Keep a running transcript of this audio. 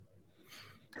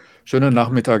Schönen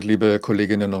Nachmittag, liebe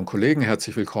Kolleginnen und Kollegen.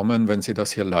 Herzlich willkommen. Wenn Sie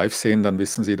das hier live sehen, dann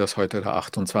wissen Sie, dass heute der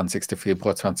 28.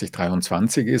 Februar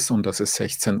 2023 ist und dass es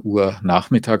 16 Uhr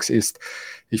nachmittags ist.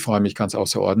 Ich freue mich ganz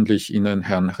außerordentlich, Ihnen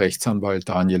Herrn Rechtsanwalt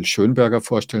Daniel Schönberger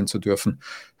vorstellen zu dürfen.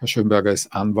 Herr Schönberger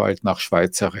ist Anwalt nach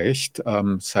Schweizer Recht.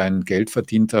 Sein Geld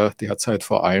verdient er derzeit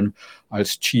vor allem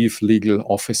als Chief Legal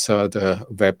Officer der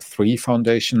Web3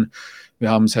 Foundation. Wir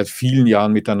haben seit vielen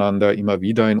Jahren miteinander immer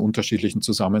wieder in unterschiedlichen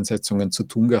Zusammensetzungen zu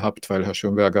tun gehabt, weil Herr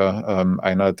Schönberger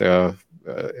einer der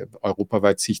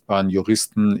europaweit sichtbaren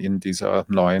Juristen in dieser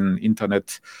neuen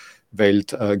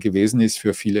Internetwelt gewesen ist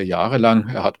für viele Jahre lang.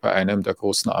 Er hat bei einem der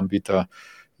großen Anbieter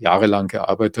jahrelang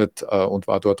gearbeitet und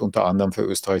war dort unter anderem für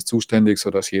Österreich zuständig,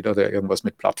 sodass jeder, der irgendwas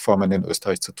mit Plattformen in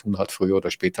Österreich zu tun hat, früher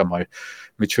oder später mal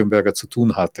mit Schönberger zu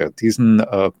tun hatte. Diesen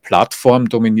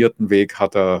plattformdominierten Weg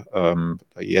hat er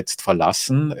jetzt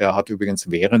verlassen. Er hat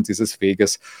übrigens während dieses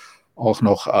Weges auch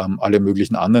noch alle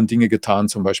möglichen anderen Dinge getan,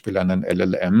 zum Beispiel einen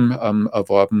LLM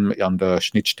erworben an der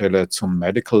Schnittstelle zum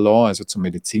Medical Law, also zum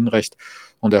Medizinrecht.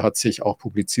 Und er hat sich auch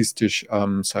publizistisch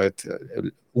seit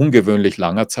ungewöhnlich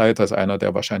langer Zeit als einer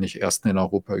der wahrscheinlich ersten in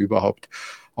Europa überhaupt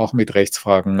auch mit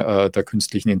Rechtsfragen der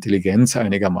künstlichen Intelligenz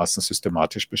einigermaßen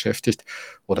systematisch beschäftigt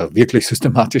oder wirklich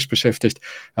systematisch beschäftigt.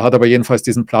 Er hat aber jedenfalls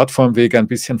diesen Plattformweg ein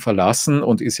bisschen verlassen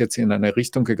und ist jetzt in eine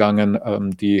Richtung gegangen,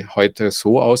 die heute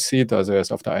so aussieht. Also er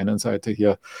ist auf der einen Seite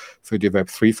hier für die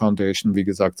Web3 Foundation, wie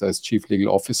gesagt, als Chief Legal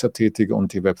Officer tätig,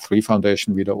 und die Web3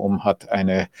 Foundation wiederum hat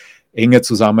eine enge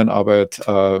Zusammenarbeit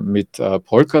mit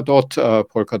Polkadot.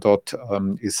 Polkadot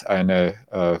ist eine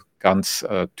ganz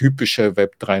typische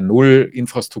Web 3.0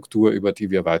 Infrastruktur, über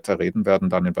die wir weiter reden werden,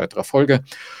 dann in weiterer Folge.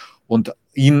 Und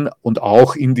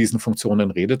auch in diesen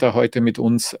Funktionen redet er heute mit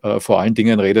uns. Vor allen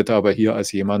Dingen redet er aber hier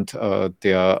als jemand,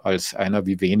 der als einer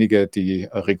wie wenige die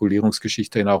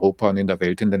Regulierungsgeschichte in Europa und in der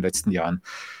Welt in den letzten Jahren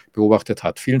beobachtet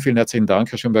hat. Vielen, vielen herzlichen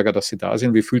Dank, Herr Schönberger, dass Sie da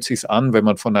sind. Wie fühlt es sich an, wenn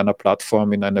man von einer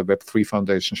Plattform in eine Web3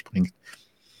 Foundation springt?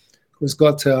 Grüß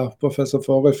Gott, Herr Professor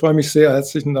Vogel. Ich freue mich sehr.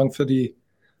 Herzlichen Dank für die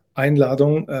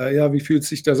Einladung. Ja, wie fühlt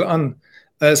sich das an?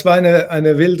 Es war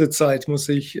eine wilde Zeit, muss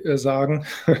ich sagen.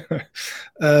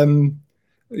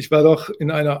 Ich war doch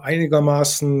in einer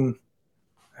einigermaßen,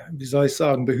 wie soll ich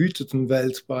sagen, behüteten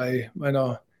Welt bei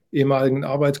meiner ehemaligen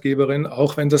Arbeitgeberin,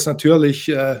 auch wenn das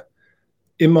natürlich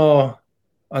immer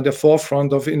an der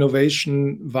Forefront of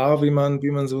Innovation war, wie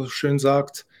man so schön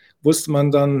sagt, wusste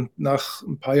man dann nach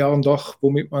ein paar Jahren doch,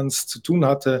 womit man es zu tun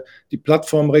hatte. Die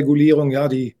Plattformregulierung, ja,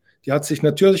 die hat sich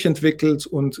natürlich entwickelt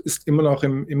und ist immer noch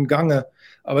im Gange.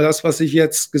 Aber das, was ich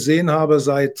jetzt gesehen habe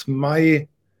seit Mai,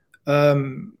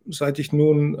 seit ich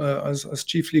nun als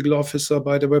Chief Legal Officer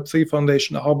bei der Web3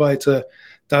 Foundation arbeite,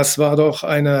 das war doch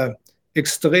eine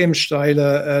extrem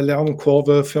steile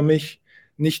Lernkurve für mich.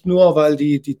 Nicht nur, weil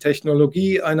die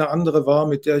Technologie eine andere war,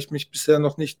 mit der ich mich bisher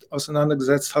noch nicht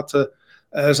auseinandergesetzt hatte,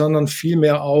 sondern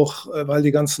vielmehr auch, weil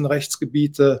die ganzen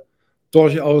Rechtsgebiete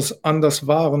durchaus anders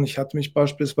waren. Ich hatte mich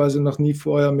beispielsweise noch nie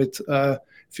vorher mit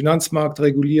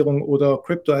Finanzmarktregulierung oder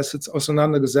Cryptoassets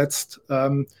auseinandergesetzt.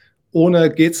 Ohne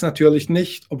geht es natürlich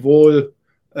nicht, obwohl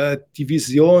die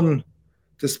Vision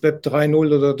des Web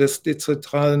 3.0 oder des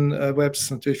dezentralen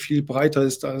Webs natürlich viel breiter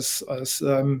ist als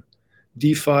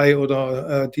DeFi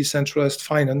oder Decentralized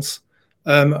Finance.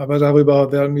 Aber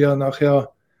darüber werden wir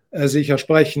nachher sicher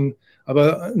sprechen.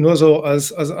 Aber nur so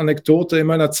als Anekdote, in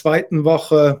meiner zweiten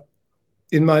Woche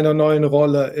in meiner neuen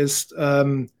Rolle ist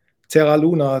Terra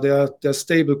Luna, der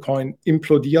Stablecoin,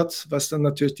 implodiert, was dann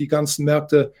natürlich die ganzen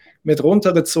Märkte mit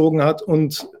runtergezogen hat.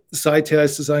 Und seither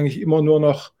ist es eigentlich immer nur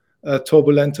noch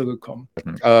turbulenter gekommen.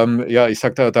 Ja, ich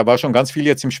sage, da war schon ganz viel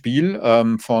jetzt im Spiel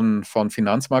von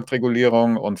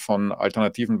Finanzmarktregulierung und von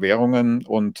alternativen Währungen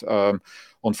und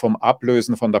vom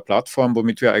Ablösen von der Plattform,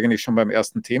 womit wir eigentlich schon beim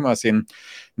ersten Thema sind,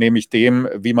 nämlich dem,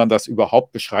 wie man das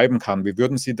überhaupt beschreiben kann. Wie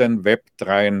würden Sie denn Web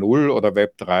 3.0 oder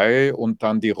Web 3 und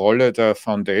dann die Rolle der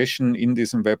Foundation in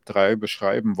diesem Web 3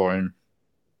 beschreiben wollen?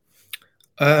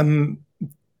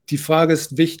 Die Frage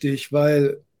ist wichtig,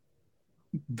 weil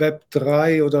Web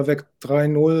 3 oder Web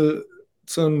 3.0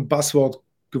 zu einem Buzzword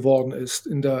geworden ist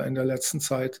in der letzten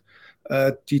Zeit.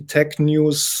 Die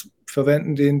Tech-News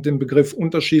verwenden den Begriff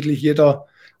unterschiedlich. Jeder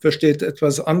versteht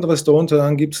etwas anderes darunter.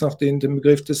 Dann gibt es noch den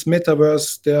Begriff des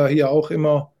Metaverse, der hier auch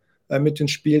immer mit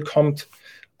ins Spiel kommt.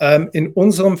 In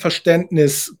unserem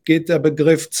Verständnis geht der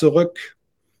Begriff zurück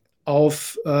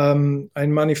auf ein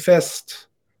Manifest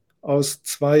aus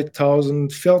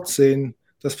 2014,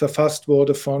 das verfasst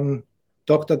wurde von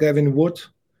Dr. Gavin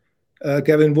Wood.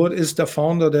 Gavin Wood ist der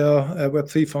Founder der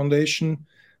Web3 Foundation.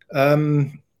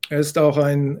 Er ist auch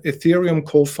ein Ethereum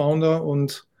Co-Founder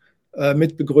und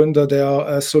Mitbegründer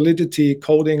der Solidity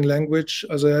Coding Language.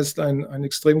 Also er ist ein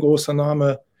extrem großer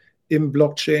Name im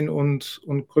Blockchain- und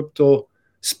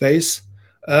Krypto-Space.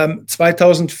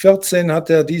 2014 hat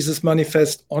er dieses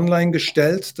Manifest online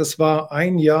gestellt. Das war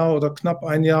ein Jahr oder knapp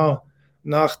ein Jahr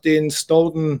nach den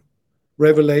Snowden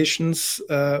Revelations.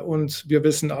 Und wir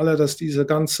wissen alle, dass diese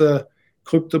ganze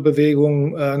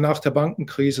Kryptobewegung nach der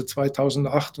Bankenkrise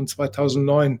 2008 und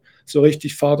 2009 so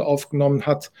richtig Fahrt aufgenommen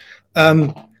hat.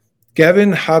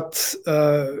 Gavin hat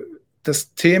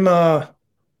das Thema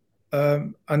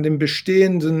an den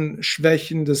bestehenden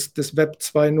Schwächen des Web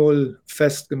 2.0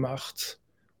 festgemacht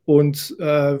und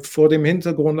vor dem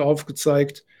Hintergrund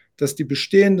aufgezeigt, dass die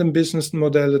bestehenden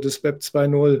Businessmodelle des Web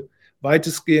 2.0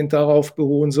 weitestgehend darauf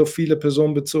beruhen, so viele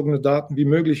personenbezogene Daten wie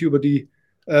möglich über die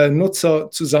Nutzer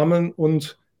zu sammeln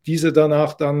und diese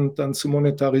danach dann zu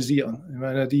monetarisieren. Ich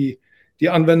meine, die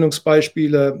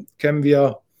Anwendungsbeispiele kennen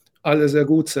wir alle sehr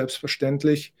gut,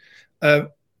 selbstverständlich.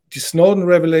 Die Snowden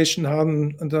Revelation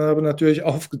haben dann aber natürlich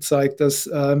aufgezeigt, dass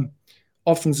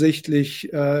offensichtlich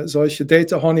solche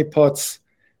Data Honeypots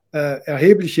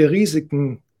erhebliche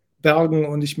Risiken bergen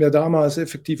und ich mir damals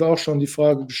effektiv auch schon die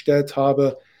Frage gestellt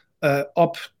habe,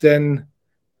 ob denn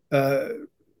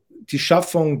die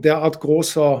Schaffung derart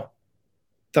großer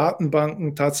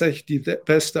Datenbanken tatsächlich die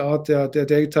beste Art der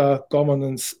Data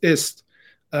Governance ist.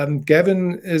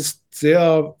 Gavin ist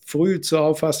sehr früh zur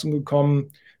Auffassung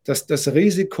gekommen, dass das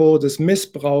Risiko des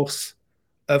Missbrauchs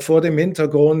vor dem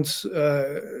Hintergrund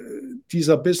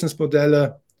dieser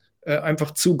Businessmodelle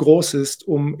einfach zu groß ist,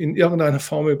 um in irgendeiner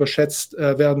Form überschätzt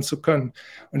werden zu können.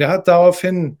 Und er hat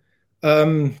daraufhin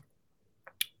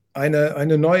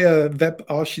eine neue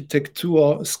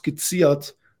Web-Architektur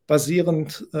skizziert,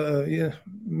 basierend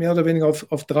mehr oder weniger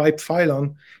auf 3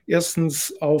 Pfeilern.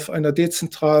 Erstens auf einer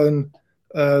dezentralen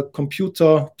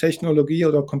Computertechnologie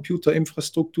oder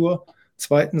Computerinfrastruktur,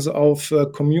 zweitens auf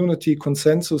Community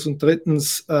Consensus und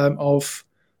drittens auf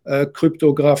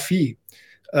Kryptographie.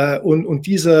 Und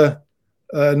diese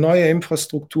neue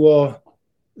Infrastruktur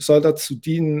soll dazu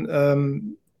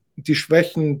dienen, die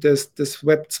Schwächen des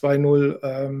Web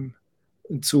 2.0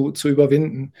 zu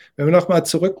überwinden. Wenn wir nochmal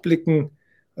zurückblicken,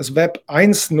 das Web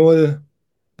 1.0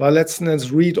 war letzten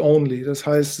Endes read-only. Das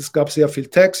heißt, es gab sehr viel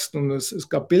Text und es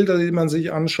gab Bilder, die man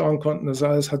sich anschauen konnte. Das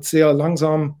heißt, es hat sehr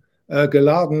langsam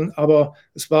geladen, aber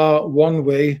es war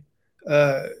One-Way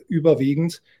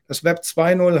überwiegend. Das Web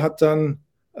 2.0 hat dann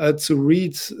zu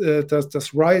Read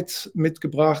das Write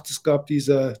mitgebracht. Es gab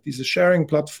diese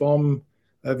Sharing-Plattformen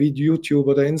wie YouTube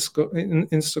oder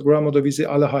Instagram oder wie sie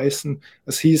alle heißen.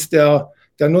 Das hieß, der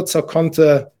Nutzer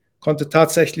konnte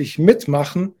tatsächlich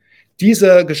mitmachen.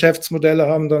 Diese Geschäftsmodelle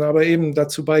haben dann aber eben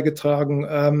dazu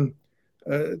beigetragen,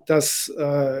 dass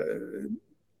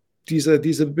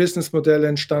diese Businessmodelle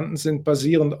entstanden sind,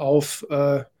 basierend auf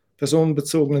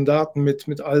personenbezogenen Daten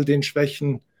mit all den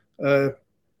Schwächen,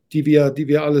 die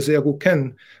wir alle sehr gut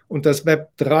kennen. Und das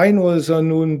Web 3.0 soll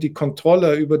nun die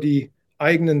Kontrolle über die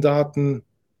eigenen Daten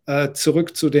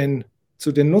zurück zu den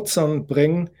Nutzern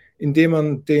bringen, indem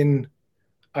man den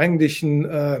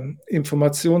eigentlichen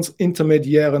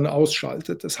Informationsintermediären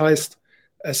ausschaltet. Das heißt,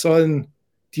 es sollen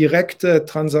direkte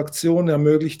Transaktionen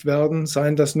ermöglicht werden,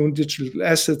 seien das nun Digital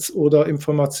Assets oder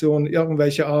Informationen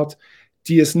irgendwelcher Art,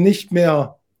 die es nicht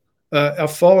mehr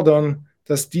erfordern,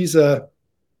 dass dieser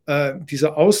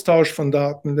Austausch von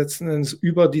Daten letzten Endes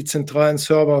über die zentralen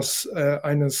Servers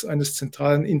eines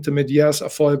zentralen Intermediärs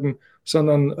erfolgen,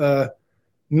 sondern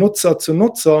Nutzer zu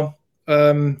Nutzer,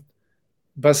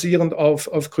 basierend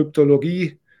auf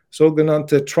Kryptologie,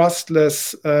 sogenannte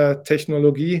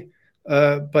Trustless-Technologie,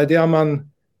 bei der man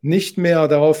nicht mehr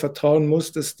darauf vertrauen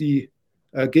muss, dass die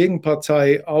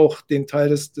Gegenpartei auch den Teil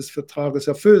des Vertrages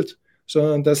erfüllt,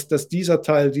 sondern dass dieser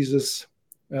Teil dieses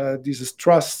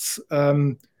Trusts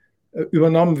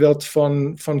übernommen wird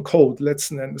von Code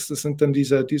letzten Endes. Das sind dann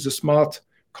diese Smart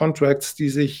Contracts, die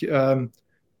sich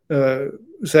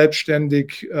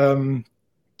selbstständig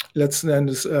letzten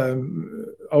Endes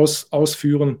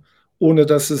ausführen, ohne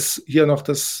dass es hier noch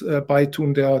das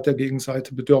Beitun der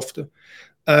Gegenseite bedürfte.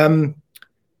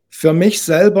 Für mich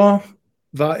selber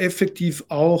war effektiv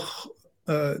auch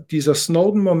dieser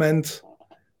Snowden-Moment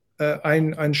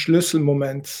ein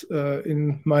Schlüsselmoment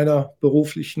in meiner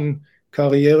beruflichen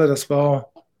Karriere. Das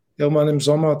war irgendwann im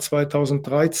Sommer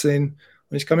 2013.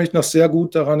 Und ich kann mich noch sehr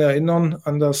gut daran erinnern,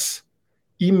 an das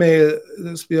E-Mail,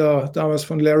 das wir damals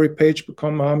von Larry Page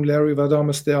bekommen haben. Larry war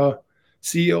damals der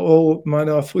CEO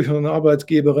meiner früheren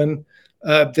Arbeitgeberin.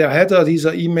 Der Header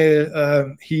dieser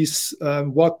E-Mail hieß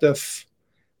What the f?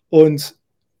 Und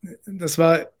das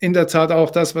war in der Tat auch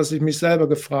das, was ich mich selber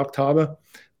gefragt habe.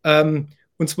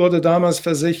 Und Uns wurde damals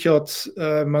versichert,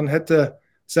 man hätte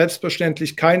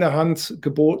selbstverständlich keine Hand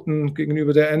geboten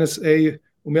gegenüber der NSA,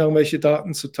 um irgendwelche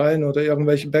Daten zu teilen oder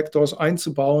irgendwelche Backdoors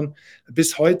einzubauen.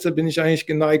 Bis heute bin ich eigentlich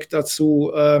geneigt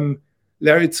dazu,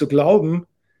 Larry zu glauben,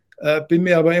 bin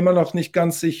mir aber immer noch nicht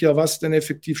ganz sicher, was denn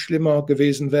effektiv schlimmer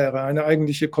gewesen wäre. Eine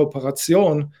eigentliche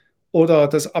Kooperation oder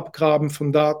das Abgraben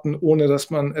von Daten, ohne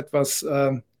dass man etwas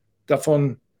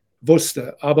davon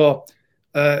wusste. Aber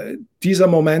dieser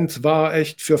Moment war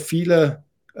echt für viele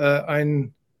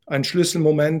ein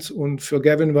Schlüsselmoment und für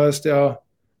Gavin war es der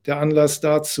Anlass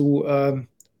dazu,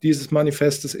 dieses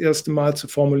Manifest das erste Mal zu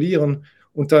formulieren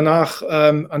und danach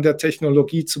an der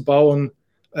Technologie zu bauen,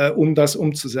 um das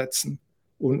umzusetzen.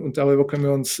 Und darüber können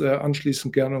wir uns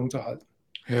anschließend gerne unterhalten.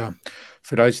 Ja,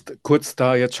 vielleicht kurz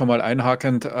da jetzt schon mal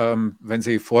einhakend, wenn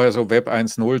Sie vorher so Web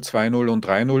 1.0, 2.0 und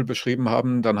 3.0 beschrieben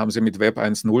haben, dann haben Sie mit Web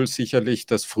 1.0 sicherlich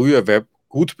das frühe Web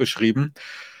gut beschrieben.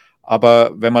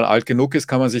 Aber wenn man alt genug ist,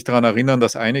 kann man sich daran erinnern,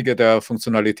 dass einige der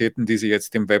Funktionalitäten, die Sie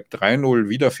jetzt im Web 3.0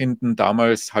 wiederfinden,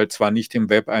 damals halt zwar nicht im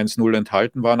Web 1.0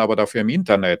 enthalten waren, aber dafür im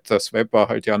Internet. Das Web war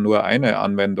halt ja nur eine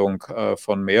Anwendung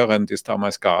von mehreren, die es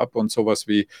damals gab, und sowas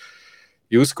wie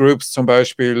Newsgroups zum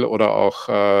Beispiel oder auch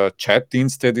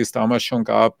Chatdienste, die es damals schon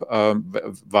gab,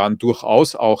 waren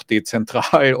durchaus auch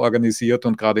dezentral organisiert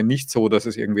und gerade nicht so, dass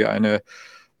es irgendwie einen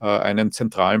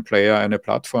zentralen Player, eine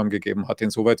Plattform gegeben hat.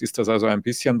 Insoweit ist das also ein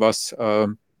bisschen was,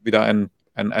 wieder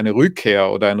eine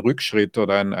Rückkehr oder ein Rückschritt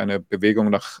oder eine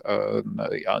Bewegung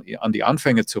an die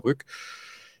Anfänge zurück,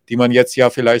 die man jetzt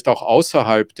ja vielleicht auch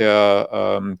außerhalb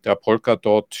der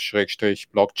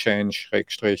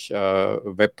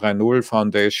Polkadot-Blockchain-Web 3.0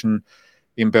 Foundation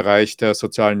im Bereich der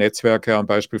sozialen Netzwerke am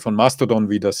Beispiel von Mastodon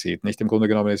wieder sieht. Nicht? Im Grunde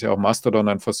genommen ist ja auch Mastodon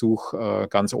ein Versuch,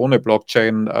 ganz ohne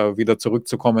Blockchain wieder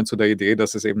zurückzukommen zu der Idee,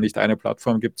 dass es eben nicht eine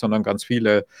Plattform gibt, sondern ganz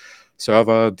viele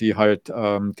Server, die halt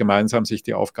gemeinsam sich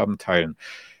die Aufgaben teilen.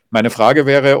 Meine Frage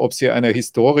wäre, ob Sie eine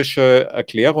historische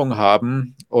Erklärung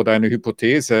haben oder eine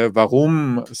Hypothese,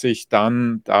 warum sich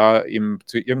dann da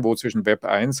irgendwo zwischen Web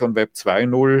 1 und Web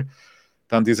 2.0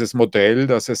 dann dieses Modell,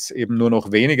 dass es eben nur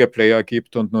noch wenige Player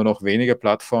gibt und nur noch wenige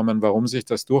Plattformen, warum sich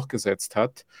das durchgesetzt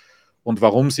hat und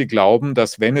warum Sie glauben,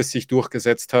 dass, wenn es sich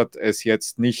durchgesetzt hat, es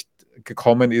jetzt nicht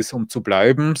gekommen ist, um zu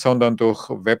bleiben, sondern durch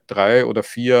Web 3 oder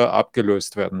 4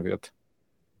 abgelöst werden wird.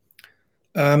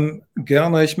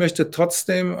 Gerne. Ich möchte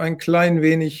trotzdem ein klein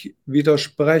wenig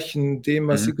widersprechen dem,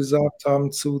 was Sie Mhm. gesagt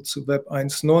haben zu Web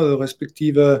 1.0,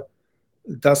 respektive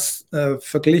das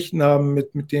verglichen haben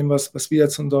mit dem, was wir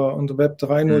jetzt unter Web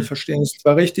 3.0 verstehen. Es ist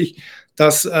zwar richtig,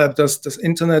 dass das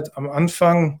Internet am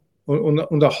Anfang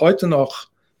und auch heute noch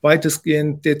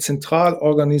weitestgehend dezentral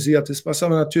organisiert ist. Was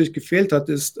aber natürlich gefehlt hat,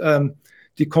 ist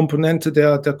die Komponente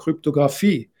der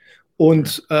Kryptographie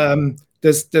und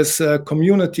des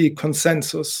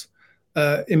Community-Konsensus.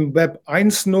 Im Web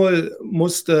 1.0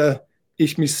 musste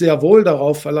ich mich sehr wohl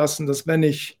darauf verlassen, dass wenn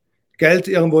ich Geld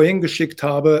irgendwo hingeschickt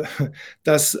habe,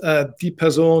 dass die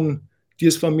Person, die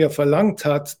es von mir verlangt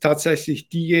hat, tatsächlich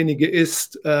diejenige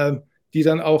ist, die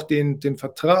dann auch den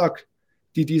Vertrag,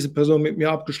 die diese Person mit mir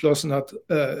abgeschlossen hat,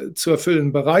 zu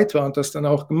erfüllen bereit war und das dann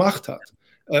auch gemacht hat.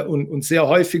 Und sehr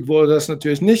häufig wurde das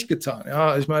natürlich nicht getan.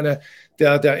 Ja, ich meine,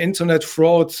 der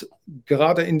Internet-Fraud,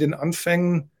 gerade in den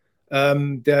Anfängen,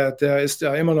 der ist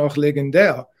ja immer noch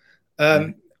legendär.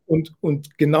 Und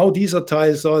genau dieser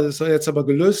Teil soll jetzt aber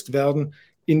gelöst werden,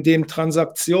 indem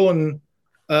Transaktionen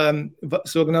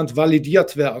sogenannt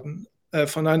validiert werden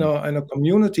von einer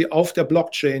Community auf der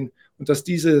Blockchain und dass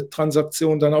diese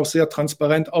Transaktionen dann auch sehr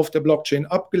transparent auf der Blockchain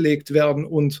abgelegt werden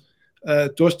und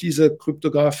durch diese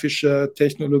kryptografische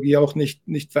Technologie auch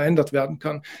nicht verändert werden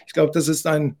kann. Ich glaube, das ist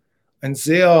ein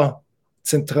sehr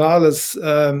zentrales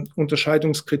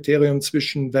Unterscheidungskriterium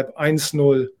zwischen Web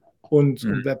 1.0 und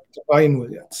Web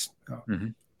 3.0 jetzt. Ja.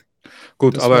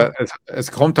 Gut, aber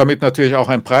es kommt damit natürlich auch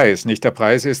ein Preis. Nicht? Der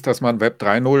Preis ist, dass man Web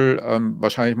 3.0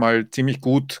 wahrscheinlich mal ziemlich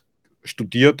gut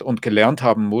studiert und gelernt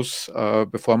haben muss,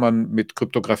 bevor man mit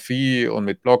Kryptographie und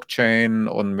mit Blockchain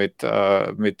und mit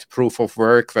Proof of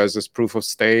Work versus Proof of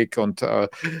Stake und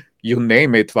you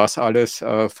name it, was alles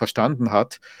verstanden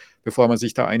hat, bevor man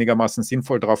sich da einigermaßen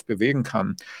sinnvoll drauf bewegen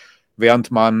kann.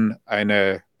 Während man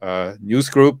eine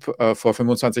Newsgroup vor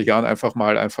 25 Jahren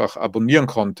einfach abonnieren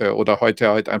konnte oder heute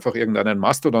halt einfach irgendeinen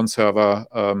Mastodon-Server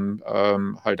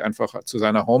halt einfach zu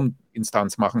seiner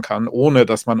Home-Instanz machen kann, ohne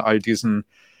dass man all diesen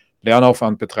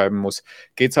Lernaufwand betreiben muss.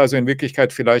 Geht es also in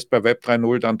Wirklichkeit vielleicht bei Web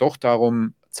 3.0 dann doch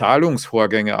darum,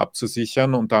 Zahlungsvorgänge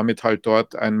abzusichern und damit halt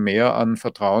dort ein Mehr an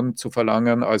Vertrauen zu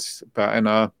verlangen als bei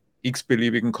einer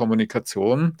x-beliebigen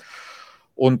Kommunikation?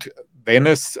 Und wenn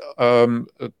es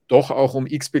doch auch um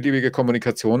x-beliebige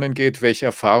Kommunikationen geht, welche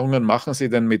Erfahrungen machen Sie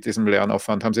denn mit diesem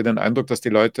Lernaufwand? Haben Sie den Eindruck, dass die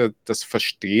Leute das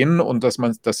verstehen und dass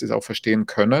sie es auch verstehen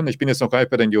können? Ich bin jetzt noch gar nicht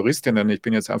bei den Juristinnen, ich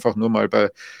bin jetzt einfach nur mal bei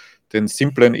den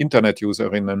simplen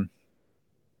Internet-Userinnen.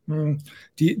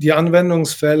 Die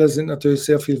Anwendungsfälle sind natürlich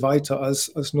sehr viel weiter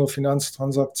als nur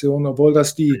Finanztransaktionen, obwohl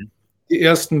das die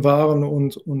ersten waren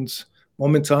und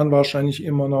momentan wahrscheinlich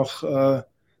immer noch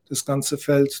das ganze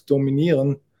Feld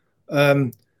dominieren.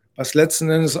 Was letzten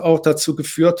Endes auch dazu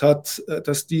geführt hat,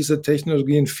 dass diese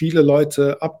Technologien viele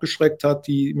Leute abgeschreckt hat,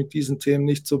 die mit diesen Themen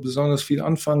nicht so besonders viel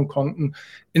anfangen konnten.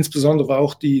 Insbesondere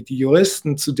auch die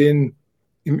Juristen, zu denen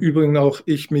im Übrigen auch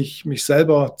ich mich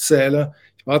selber zähle.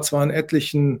 Ich war zwar in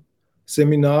etlichen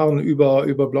Seminaren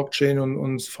über Blockchain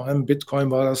und vor allem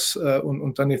Bitcoin war das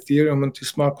und dann Ethereum und die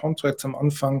Smart Contracts am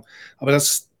Anfang, aber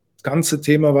das ganze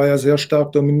Thema war ja sehr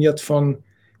stark dominiert von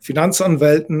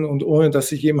Finanzanwälten und ohne,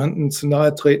 dass ich jemandem zu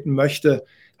nahe treten möchte,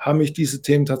 haben mich diese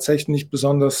Themen tatsächlich nicht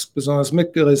besonders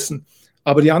mitgerissen.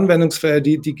 Aber die Anwendungsfälle,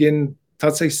 die gehen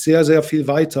tatsächlich sehr, sehr viel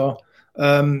weiter.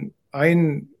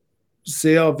 Ein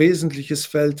sehr wesentliches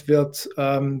Feld wird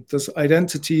das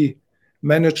Identity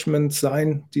Management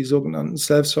sein, die sogenannten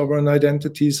Self-Sovereign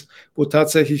Identities, wo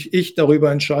tatsächlich ich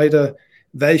darüber entscheide,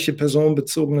 welche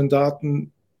personenbezogenen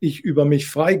Daten ich über mich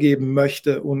freigeben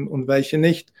möchte und welche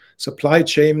nicht. Supply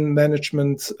Chain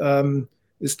Management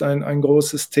ist ein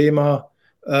großes Thema.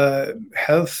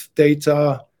 Health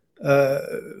Data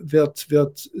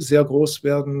wird sehr groß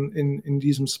werden in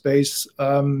diesem Space.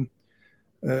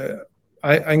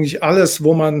 Eigentlich alles,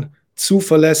 wo man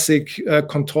zuverlässig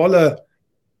Kontrolle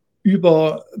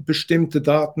über bestimmte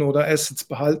Daten oder Assets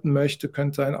behalten möchte,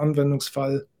 könnte ein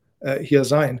Anwendungsfall hier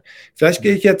sein. Vielleicht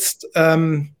gehe ich jetzt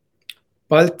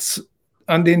bald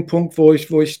an den Punkt, wo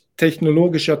ich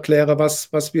technologisch erkläre,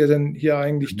 was wir denn hier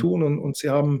eigentlich tun. Und Sie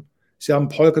haben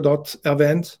Polkadot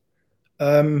erwähnt.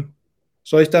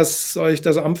 Soll ich das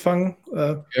anfangen?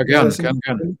 Ja,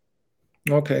 gern.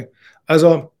 Okay.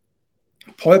 Also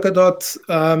Polkadot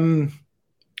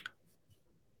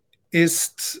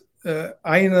ist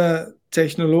eine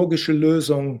technologische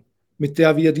Lösung, mit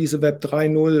der wir diese Web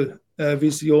 3.0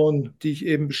 Vision, die ich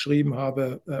eben beschrieben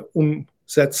habe,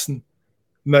 umsetzen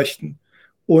möchten.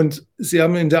 Und Sie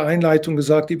haben in der Einleitung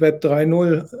gesagt, die Web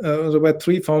 3.0, also Web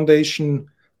 3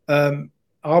 Foundation,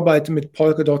 arbeitet mit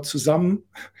Polkadot zusammen.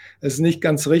 Das ist nicht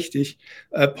ganz richtig.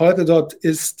 Polkadot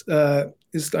ist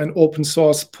ein Open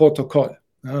Source Protokoll.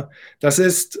 Ja, das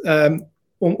ist,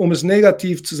 um es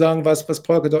negativ zu sagen, was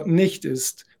Polkadot nicht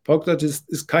ist. Polkadot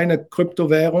ist keine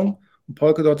Kryptowährung und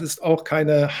Polkadot ist auch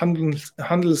keine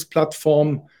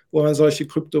Handelsplattform, wo man solche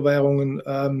Kryptowährungen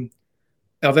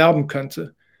erwerben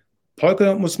könnte.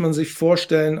 Polkadot muss man sich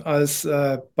vorstellen als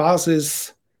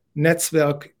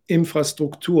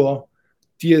Basis-Netzwerk-Infrastruktur,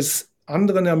 die es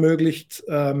anderen ermöglicht,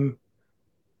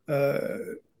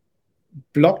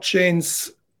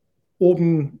 Blockchains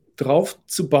oben drauf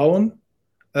zu bauen,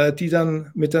 die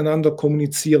dann miteinander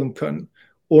kommunizieren können.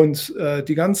 Und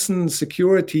die ganzen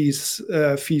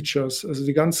Securities-Features, also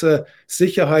die ganze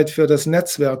Sicherheit für das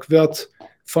Netzwerk wird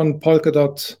von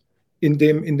Polkadot in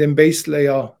dem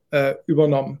Base-Layer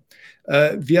übernommen.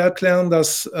 Wir erklären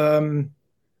das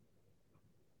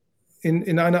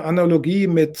in einer Analogie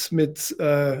mit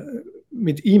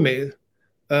E-Mail.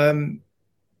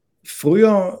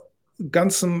 Früher,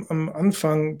 ganz am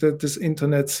Anfang des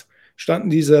Internets,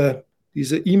 standen diese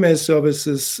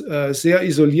E-Mail-Services sehr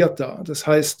isoliert da. Das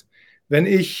heißt, wenn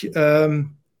ich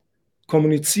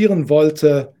kommunizieren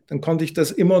wollte, dann konnte ich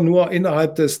das immer nur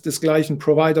innerhalb des gleichen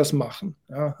Providers machen.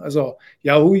 Ja, also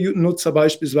Yahoo-Nutzer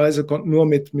beispielsweise konnten nur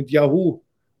mit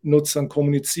Yahoo-Nutzern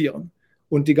kommunizieren.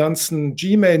 Und die ganzen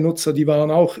Gmail-Nutzer, die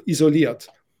waren auch isoliert.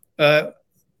 Dann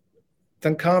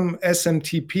kam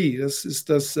SMTP, das ist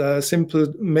das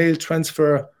Simple Mail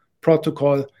Transfer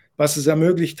Protocol, was es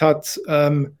ermöglicht hat,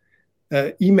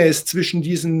 E-Mails zwischen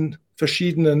diesen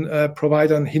verschiedenen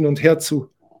Providern hin und her zu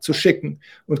schicken.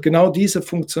 Und genau diese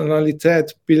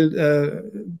Funktionalität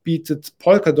bietet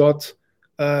Polkadot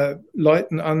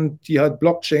Leuten an, die halt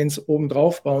Blockchains oben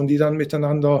drauf bauen, die dann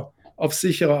miteinander auf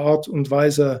sichere Art und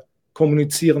Weise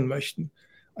kommunizieren möchten.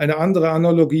 Eine andere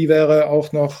Analogie wäre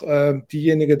auch noch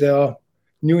diejenige der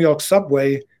New York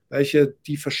Subway, welche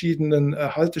die verschiedenen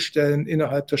Haltestellen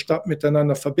innerhalb der Stadt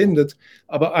miteinander verbindet,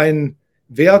 aber einen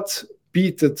Wert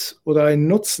bietet oder einen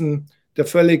Nutzen, der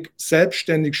völlig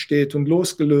selbstständig steht und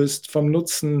losgelöst vom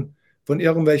Nutzen von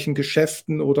irgendwelchen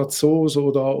Geschäften oder Zoos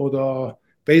oder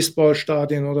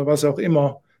Baseballstadien oder was auch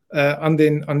immer an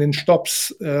den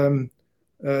Stops,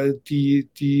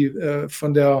 die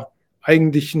von der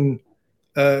eigentlichen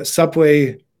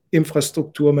Subway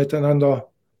Infrastruktur miteinander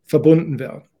verbunden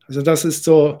werden. Also das ist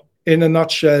so in a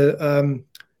nutshell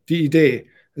die Idee.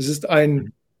 Es ist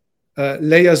ein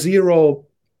Layer Zero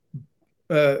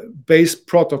Based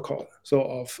Protocol, so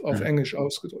auf Englisch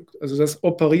ausgedrückt. Also das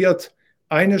operiert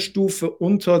eine Stufe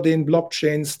unter den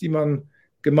Blockchains, die man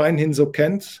gemeinhin so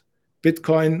kennt.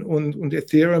 Bitcoin und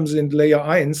Ethereum sind Layer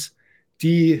 1,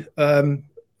 die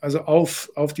also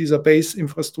auf dieser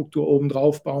Base-Infrastruktur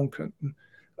obendrauf bauen könnten.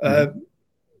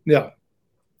 Ja,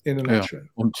 in a nutshell.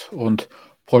 Ja. Und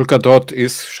Polkadot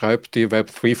schreibt die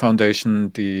Web3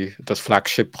 Foundation, das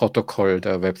Flagship-Protokoll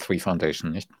der Web3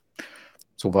 Foundation, nicht?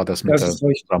 So war das mit der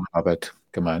Zusammenarbeit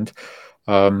gemeint.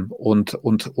 Und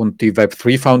die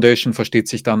Web3 Foundation versteht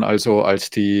sich dann also als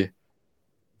die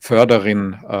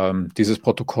Förderin dieses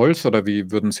Protokolls, oder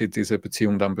wie würden Sie diese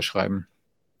Beziehung dann beschreiben?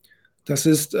 Das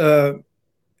ist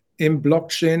im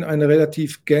Blockchain ein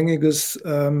relativ gängiges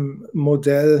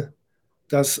Modell,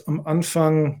 das am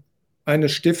Anfang eine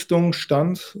Stiftung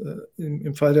stand.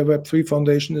 Im Fall der Web3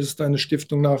 Foundation ist es eine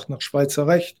Stiftung nach Schweizer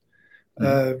Recht.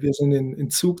 Wir sind in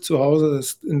Zug zu Hause,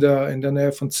 das ist in der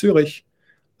Nähe von Zürich.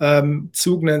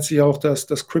 Zug nennt sich auch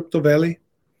das Crypto Valley.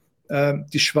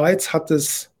 Die Schweiz hat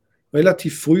es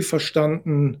relativ früh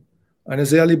verstanden, eine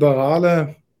sehr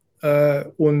liberale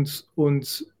und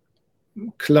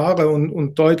klare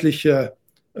und deutliche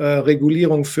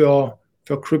Regulierung für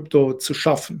Krypto zu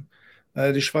schaffen.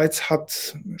 Die Schweiz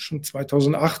hat schon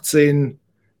 2018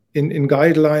 in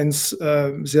Guidelines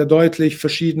sehr deutlich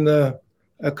verschiedene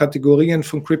Kategorien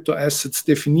von Crypto-Assets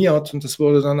definiert, und das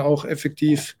wurde dann auch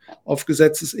effektiv auf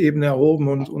Gesetzesebene erhoben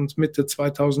und Mitte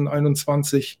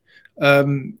 2021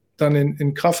 dann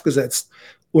in Kraft gesetzt.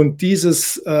 Und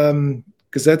dieses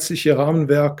gesetzliche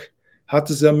Rahmenwerk hat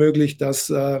es ermöglicht,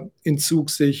 dass in Zug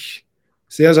sich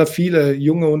sehr, sehr viele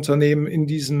junge Unternehmen in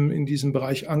diesem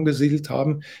Bereich angesiedelt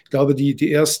haben. Ich glaube, die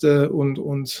erste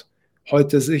und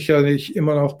heute sicherlich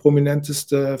immer noch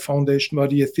prominenteste Foundation war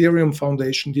die Ethereum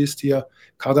Foundation, die ist hier,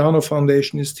 Cardano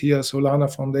Foundation ist hier, Solana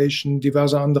Foundation,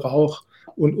 diverse andere auch.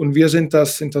 Und wir sind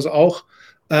das auch.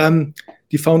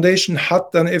 Die Foundation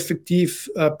hat dann effektiv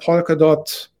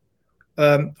Polkadot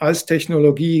als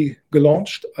Technologie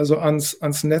gelauncht, also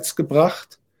ans Netz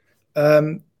gebracht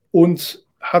und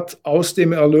hat aus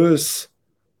dem Erlös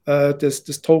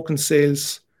des Token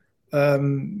Sales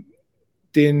den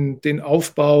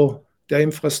Aufbau der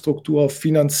Infrastruktur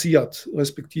finanziert,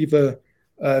 respektive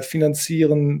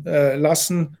finanzieren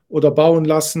lassen oder bauen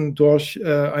lassen durch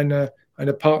eine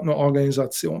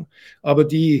Partnerorganisation. Aber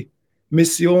die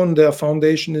Mission der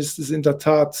Foundation ist es in der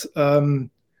Tat,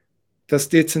 das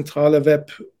dezentrale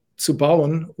Web zu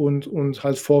bauen und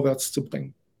halt vorwärts zu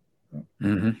bringen.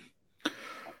 Ja.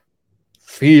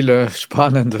 Viele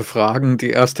spannende Fragen. Die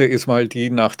erste ist mal die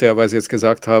nach der, weil Sie jetzt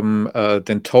gesagt haben,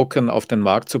 den Token auf den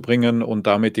Markt zu bringen und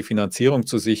damit die Finanzierung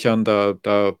zu sichern. Da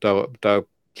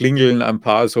klingeln ein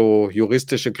paar so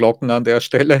juristische Glocken an der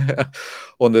Stelle.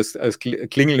 Und es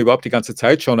klingeln überhaupt die ganze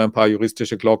Zeit schon ein paar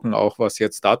juristische Glocken, auch was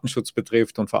jetzt Datenschutz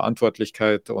betrifft und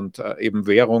Verantwortlichkeit und eben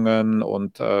Währungen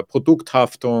und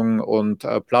Produkthaftung und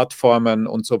Plattformen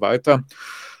und so weiter.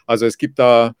 Also es gibt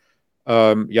da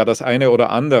ja das eine oder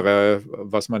andere,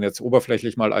 was man jetzt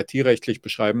oberflächlich mal IT-rechtlich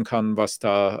beschreiben kann, was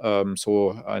da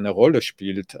so eine Rolle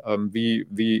spielt.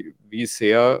 Wie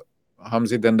sehr haben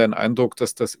Sie denn den Eindruck,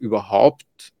 dass das überhaupt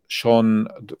schon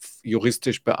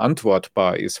juristisch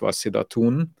beantwortbar ist, was Sie da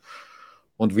tun?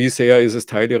 Und wie sehr ist es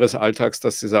Teil Ihres Alltags,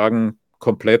 dass Sie sagen,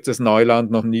 komplettes Neuland,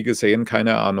 noch nie gesehen,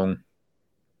 keine Ahnung?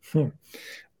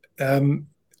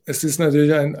 Es ist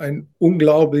natürlich ein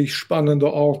unglaublich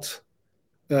spannender Ort,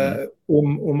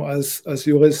 um als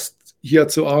Jurist hier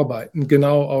zu arbeiten,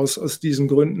 genau aus diesen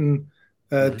Gründen,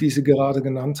 die Sie gerade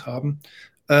genannt haben.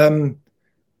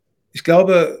 Ich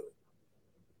glaube,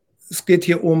 es geht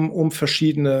hier um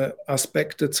verschiedene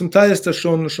Aspekte. Zum Teil ist das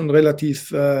schon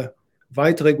relativ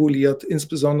weit reguliert,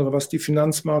 insbesondere was die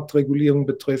Finanzmarktregulierung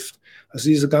betrifft. Also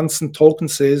diese ganzen Token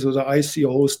Sales oder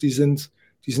ICOs, die sind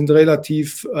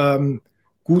relativ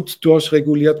gut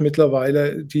durchreguliert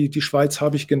mittlerweile. Die Schweiz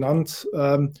habe ich genannt.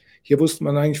 Hier wusste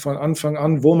man eigentlich von Anfang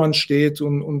an, wo man steht,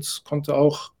 und konnte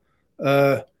auch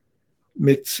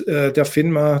mit der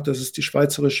FINMA, das ist die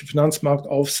Schweizerische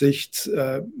Finanzmarktaufsicht,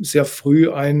 sehr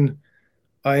früh ein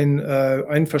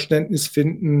Verständnis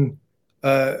finden,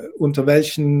 unter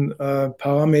welchen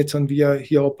Parametern wir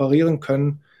hier operieren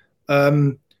können.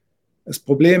 Das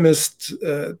Problem ist,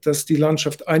 dass die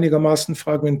Landschaft einigermaßen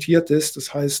fragmentiert ist.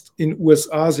 Das heißt, in den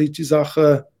USA sieht die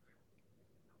Sache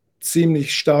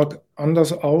ziemlich stark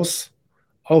anders aus,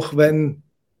 auch wenn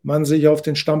man sich auf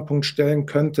den Standpunkt stellen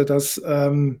könnte, dass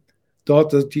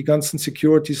dort die ganzen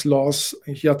Securities Laws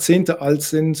Jahrzehnte alt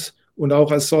sind und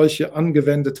auch als solche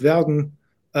angewendet werden,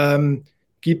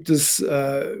 gibt es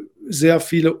sehr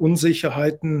viele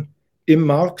Unsicherheiten im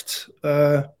Markt.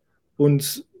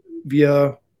 Und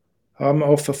wir haben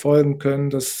auch verfolgen können,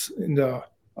 dass in der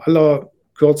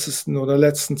allerkürzesten oder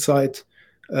letzten Zeit,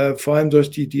 vor allem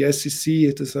durch die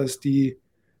SEC, das heißt die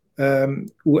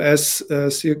US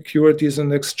Securities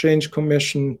and Exchange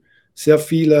Commission, sehr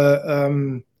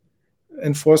viele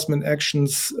Enforcement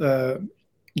Actions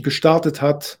gestartet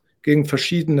hat gegen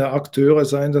verschiedene Akteure,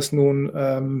 seien das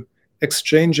nun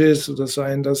Exchanges oder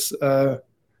seien das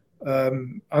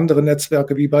andere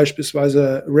Netzwerke wie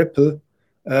beispielsweise Ripple.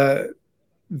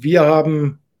 Wir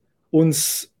haben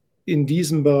uns in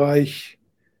diesem Bereich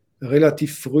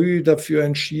relativ früh dafür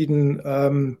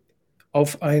entschieden,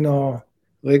 auf einer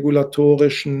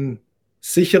regulatorischen,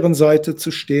 sicheren Seite zu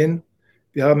stehen.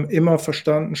 Wir haben immer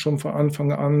verstanden, schon von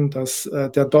Anfang an, dass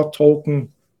der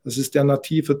DOT-Token, das ist der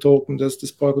native Token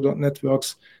des Polkadot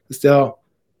Networks, dass der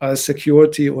als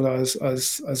Security oder als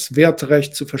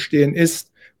Wertrecht zu verstehen ist,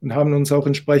 und haben uns auch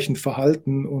entsprechend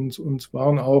verhalten und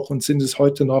waren auch und sind es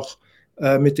heute noch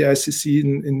mit der SEC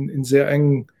in sehr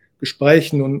engen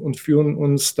Gesprächen und führen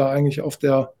uns da eigentlich auf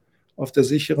der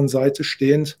sicheren Seite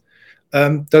stehend.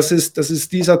 Das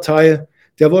ist dieser Teil,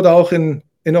 der wurde auch in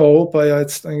Europa ja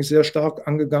jetzt eigentlich sehr stark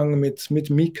angegangen mit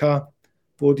MiCA,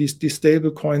 wo die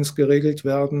Stablecoins geregelt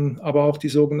werden, aber auch die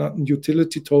sogenannten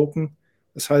Utility Token.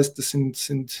 Das heißt, das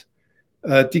sind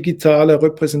digitale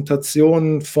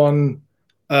Repräsentationen von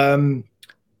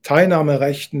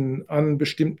Teilnahmerechten an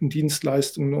bestimmten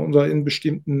Dienstleistungen oder in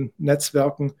bestimmten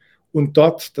Netzwerken. Und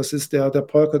dort, das ist der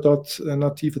Polkadot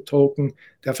native Token,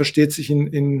 der versteht sich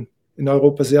in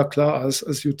Europa sehr klar als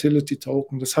Utility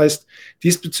Token. Das heißt,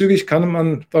 diesbezüglich kann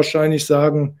man wahrscheinlich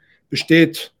sagen,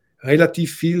 besteht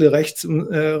relativ viel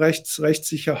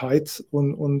Rechtssicherheit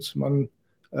und man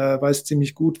weiß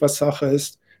ziemlich gut, was Sache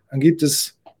ist. Dann gibt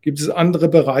es andere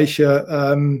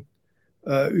Bereiche,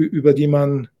 über die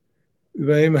man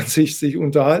sich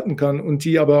unterhalten kann und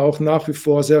die aber auch nach wie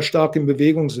vor sehr stark in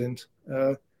Bewegung sind.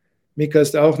 MiCA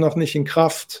ist auch noch nicht in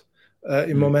Kraft.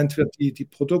 Im Moment wird die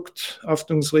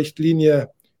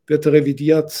Produkthaftungsrichtlinie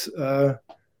revidiert.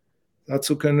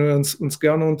 Dazu können wir uns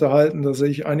gerne unterhalten. Da sehe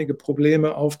ich einige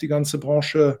Probleme auf die ganze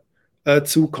Branche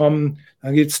zukommen.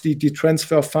 Dann gibt es die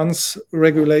Transfer Funds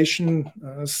Regulation.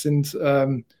 Das sind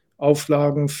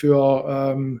Auflagen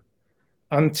für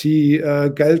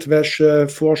Anti-Geldwäsche,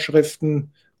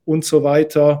 Vorschriften und so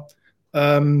weiter.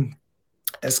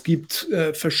 Es gibt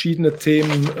verschiedene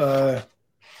Themen,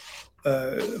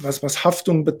 was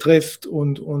Haftung betrifft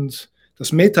und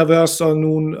das Metaverse soll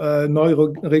nun neu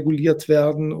reguliert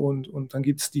werden und dann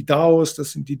gibt es die DAOs,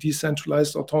 das sind die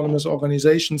Decentralized Autonomous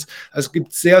Organizations. Also es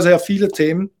gibt sehr, sehr viele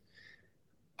Themen.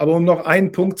 Aber um noch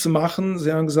einen Punkt zu machen, Sie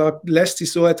haben gesagt, lässt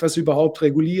sich so etwas überhaupt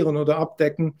regulieren oder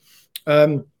abdecken?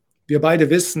 Wir beide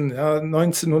wissen, ja,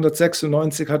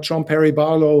 1996 hat John Perry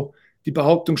Barlow die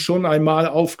Behauptung schon einmal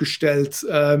aufgestellt,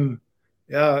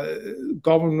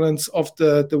 Governments of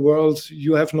the world,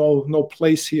 you have no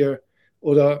place here.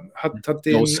 Oder hat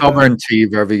den... No sovereignty,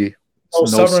 no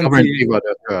sovereignty war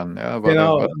der Term. Ja,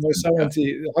 genau, no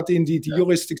sovereignty. Hat ihnen die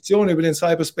Jurisdiktion über den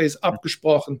Cyberspace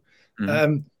abgesprochen.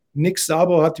 Nick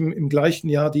Szabo hat im gleichen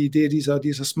Jahr die Idee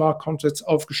dieser Smart Contracts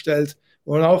aufgestellt,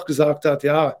 wo er auch gesagt hat,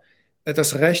 ja,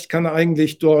 das Recht kann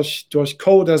eigentlich durch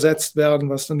Code ersetzt werden,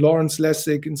 was dann Lawrence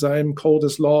Lessig in seinem Code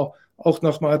of Law auch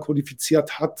nochmal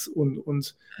kodifiziert hat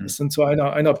und es dann zu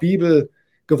einer Bibel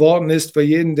geworden ist für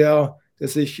jeden, der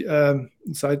sich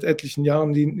seit etlichen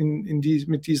Jahren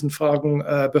mit diesen Fragen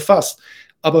befasst.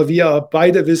 Aber wir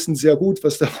beide wissen sehr gut,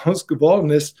 was daraus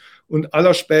geworden ist. Und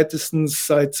allerspätestens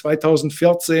seit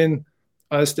 2014,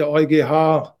 als der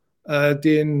EuGH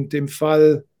dem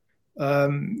Fall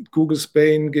Google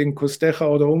Spain gegen Costeja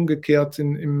oder umgekehrt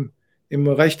im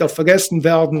Recht auf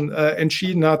Vergessenwerden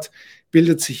entschieden hat,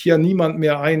 bildet sich hier niemand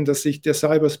mehr ein, dass sich der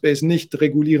Cyberspace nicht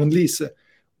regulieren ließe.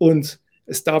 Und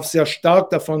es darf sehr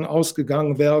stark davon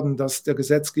ausgegangen werden, dass der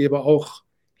Gesetzgeber auch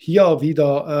hier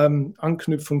wieder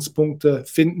Anknüpfungspunkte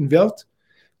finden wird.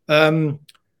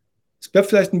 Es wird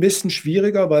vielleicht ein bisschen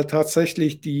schwieriger, weil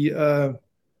tatsächlich die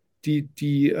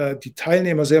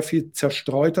Teilnehmer sehr viel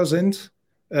zerstreuter sind.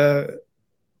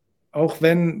 Auch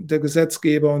wenn der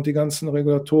Gesetzgeber und die ganzen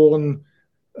Regulatoren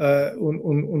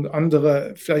und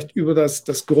andere vielleicht über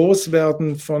das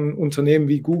Großwerden von Unternehmen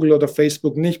wie Google oder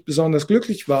Facebook nicht besonders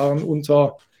glücklich waren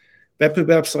unter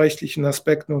wettbewerbsrechtlichen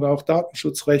Aspekten oder auch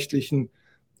datenschutzrechtlichen,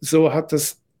 so hat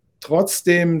es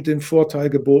trotzdem den Vorteil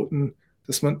geboten,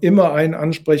 dass man immer einen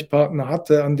Ansprechpartner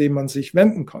hatte, an den man sich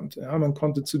wenden konnte. Ja, man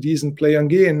konnte zu diesen Playern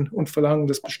gehen und verlangen,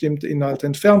 dass bestimmte Inhalte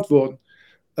entfernt wurden.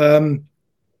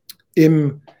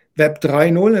 Im Web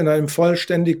 3.0, in einem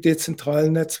vollständig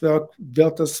dezentralen Netzwerk,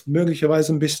 wird das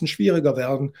möglicherweise ein bisschen schwieriger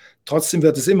werden. Trotzdem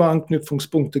wird es immer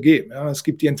Anknüpfungspunkte geben. Ja, es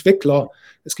gibt die Entwickler,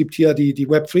 es gibt hier die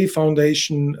Web3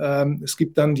 Foundation, es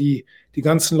gibt dann die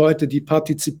ganzen Leute, die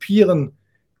partizipieren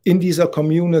in dieser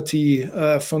Community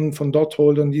von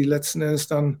Dot-Holdern, die letzten Endes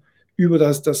dann über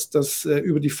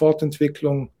die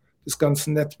Fortentwicklung des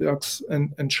ganzen Netzwerks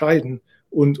entscheiden.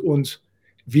 Und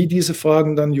wie diese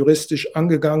Fragen dann juristisch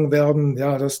angegangen werden,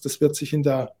 ja, das wird sich in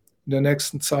der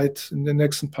nächsten Zeit, in den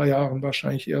nächsten paar Jahren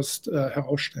wahrscheinlich erst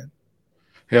herausstellen.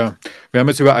 Ja, wir haben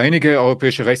jetzt über einige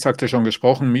europäische Rechtsakte schon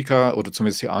gesprochen, MiCA, oder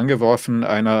zumindest hier angeworfen.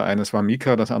 Eines war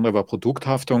MiCA, das andere war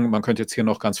Produkthaftung. Man könnte jetzt hier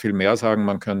noch ganz viel mehr sagen.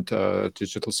 Man könnte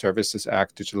Digital Services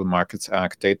Act, Digital Markets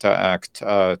Act, Data Act,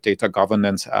 Data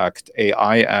Governance Act,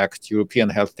 AI Act, European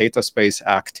Health Data Space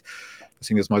Act. Das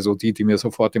sind jetzt mal so die mir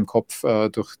sofort im Kopf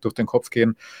durch den Kopf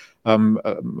gehen,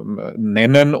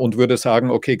 nennen und würde sagen,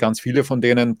 okay, ganz viele von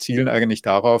denen zielen eigentlich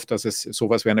darauf, dass es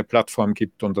sowas wie eine Plattform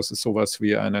gibt und dass es sowas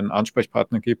wie einen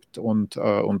Ansprechpartner gibt und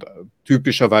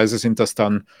typischerweise sind das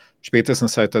dann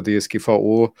spätestens seit der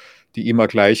DSGVO die immer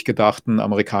gleich gedachten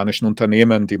amerikanischen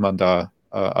Unternehmen, die man da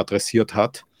adressiert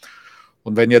hat.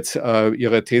 Und wenn jetzt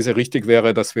Ihre These richtig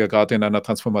wäre, dass wir gerade in einer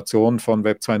Transformation von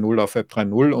Web 2.0 auf Web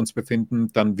 3.0 uns befinden,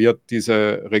 dann wird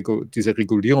diese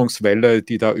Regulierungswelle,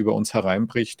 die da über uns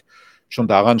hereinbricht, schon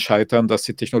daran scheitern, dass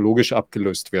sie technologisch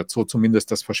abgelöst wird. So zumindest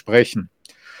das Versprechen,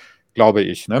 glaube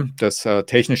ich, ne? Das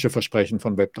technische Versprechen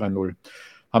von Web 3.0.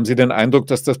 Haben Sie den Eindruck,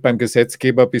 dass das beim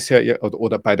Gesetzgeber bisher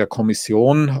oder bei der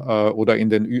Kommission oder in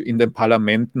den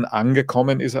Parlamenten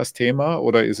angekommen ist als Thema?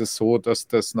 Oder ist es so, dass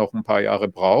das noch ein paar Jahre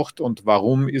braucht? Und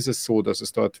warum ist es so, dass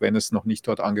es dort, wenn es noch nicht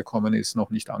dort angekommen ist, noch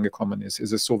nicht angekommen ist?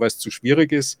 Ist es so, weil es zu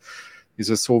schwierig ist? Ist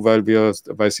es so,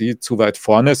 weil Sie zu weit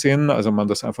vorne sind, also man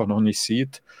das einfach noch nicht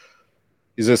sieht?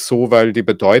 Ist es so, weil die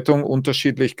Bedeutung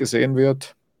unterschiedlich gesehen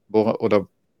wird? Oder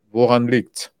woran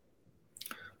liegt es?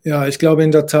 Ja, ich glaube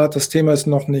in der Tat, das Thema ist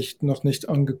noch nicht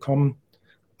angekommen.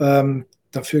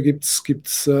 Dafür gibt es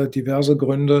diverse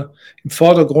Gründe. Im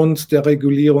Vordergrund der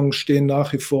Regulierung stehen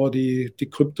nach wie vor die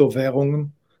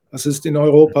Kryptowährungen. Das ist in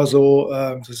Europa so,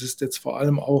 das ist jetzt vor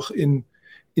allem auch in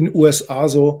USA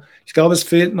so. Ich glaube, es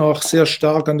fehlt noch sehr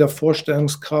stark an der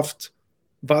Vorstellungskraft,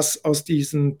 was aus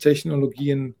diesen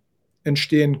Technologien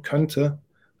entstehen könnte.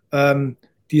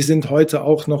 Die sind heute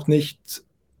auch noch nicht,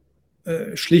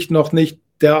 schlicht noch nicht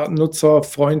der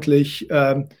nutzerfreundlich,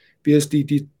 wie es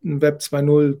die Web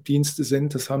 2.0 Dienste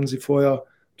sind. Das haben Sie vorher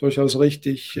durchaus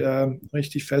richtig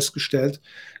festgestellt.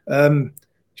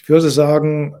 Ich würde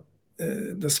sagen,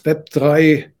 das Web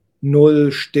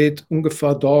 3.0 steht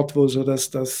ungefähr dort, wo so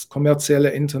das kommerzielle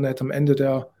Internet am Ende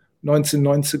der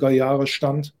 1990er Jahre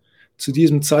stand. Zu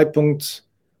diesem Zeitpunkt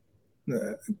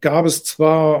gab es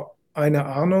zwar eine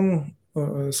Ahnung,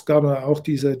 es gab auch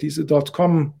diese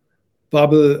Dotcom-Bubble,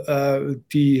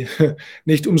 die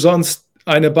nicht umsonst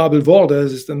eine Bubble wurde.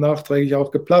 Es ist dann nachträglich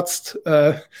auch geplatzt,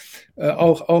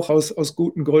 auch aus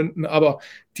guten Gründen. Aber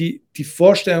die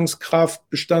Vorstellungskraft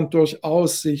bestand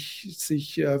durchaus,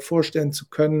 sich vorstellen zu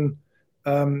können,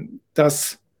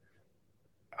 dass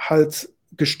halt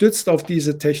gestützt auf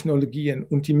diese Technologien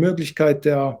und die Möglichkeit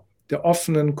der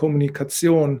offenen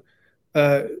Kommunikation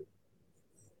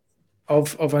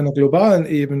auf einer globalen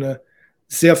Ebene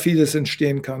sehr vieles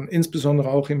entstehen kann, insbesondere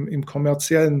auch im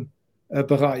kommerziellen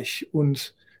Bereich.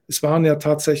 Und es waren ja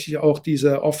tatsächlich auch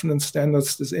diese offenen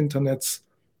Standards des Internets,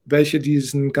 welche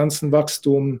diesen ganzen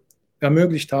Wachstum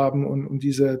ermöglicht haben und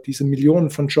diese Millionen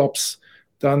von Jobs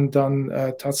dann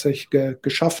tatsächlich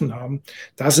geschaffen haben.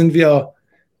 Da sind wir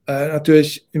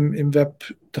natürlich im Web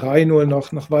 3.0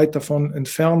 noch weit davon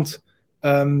entfernt.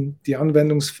 Die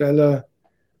Anwendungsfälle,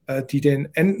 die den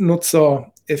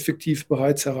Endnutzer effektiv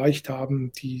bereits erreicht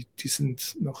haben, die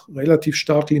sind noch relativ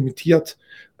stark limitiert.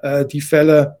 Die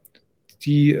Fälle,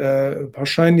 die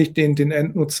wahrscheinlich den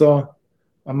Endnutzer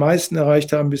am meisten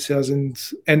erreicht haben bisher,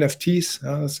 sind NFTs.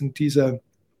 Ja, das sind diese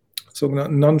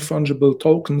sogenannten Non-Fungible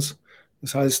Tokens.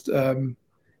 Das heißt,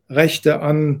 Rechte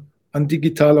an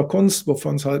digitaler Kunst,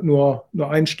 wovon es halt nur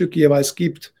ein Stück jeweils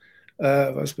gibt,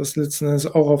 was letzten Endes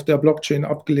auch auf der Blockchain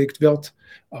abgelegt wird.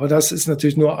 Aber das ist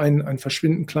natürlich nur ein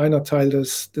verschwindend kleiner Teil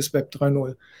des Web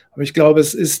 3.0. Aber ich glaube,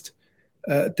 es ist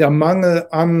der Mangel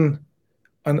an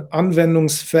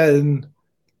Anwendungsfällen,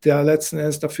 der letzten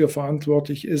Endes dafür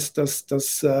verantwortlich ist, dass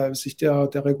sich der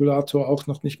Regulator auch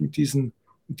noch nicht mit diesen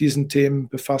Themen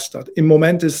befasst hat. Im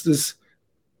Moment ist es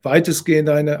weitestgehend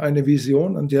eine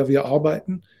Vision, an der wir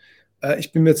arbeiten.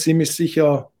 Ich bin mir ziemlich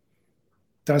sicher,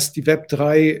 dass die Web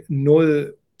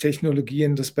 3.0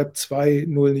 Technologien das Web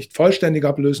 2.0 nicht vollständig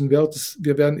ablösen wird.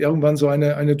 Wir werden irgendwann so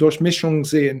eine Durchmischung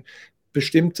sehen.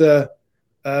 Bestimmte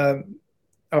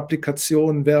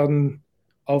Applikationen werden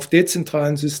auf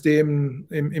dezentralen Systemen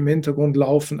im Hintergrund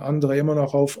laufen, andere immer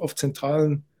noch auf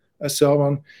zentralen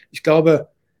Servern. Ich glaube,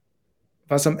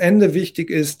 was am Ende wichtig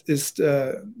ist,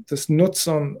 dass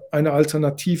Nutzern eine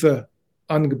Alternative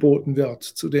angeboten wird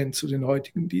zu den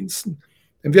heutigen Diensten.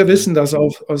 Denn wir wissen, dass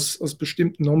aus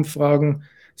bestimmten Umfragen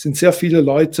sind sehr viele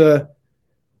Leute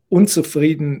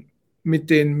unzufrieden mit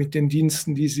den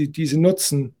Diensten, die sie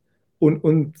nutzen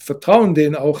und vertrauen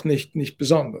denen auch nicht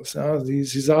besonders. Ja. Sie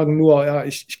sagen nur, ja,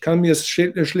 ich kann mir es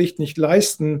schlicht nicht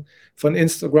leisten, von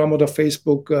Instagram oder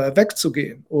Facebook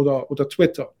wegzugehen oder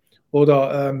Twitter.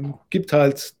 Oder gibt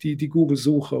halt die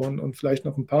Google-Suche und vielleicht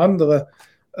noch ein paar andere.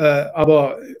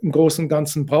 Aber im Großen und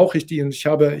Ganzen brauche ich die und ich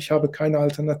habe keine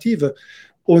Alternative.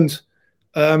 Und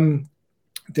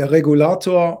der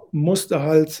Regulator musste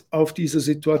halt auf diese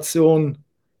Situation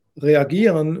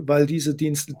reagieren, weil diese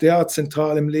Dienste derart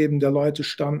zentral im Leben der Leute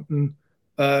standen,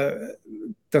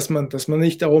 dass man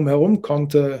nicht darum herum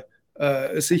konnte,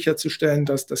 sicherzustellen,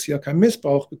 dass hier kein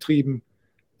Missbrauch betrieben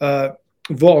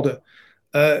wurde.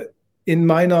 In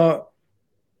meiner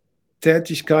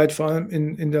Tätigkeit, vor allem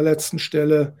in der letzten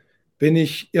Stelle, bin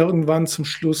ich irgendwann zum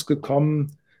Schluss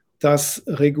gekommen, dass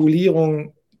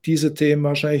Regulierung diese Themen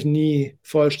wahrscheinlich nie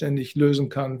vollständig lösen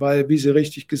kann, weil, wie Sie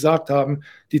richtig gesagt haben,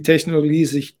 die Technologie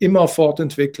sich immer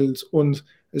fortentwickelt und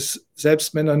es,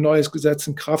 selbst wenn ein neues Gesetz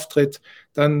in Kraft tritt,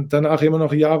 dann danach immer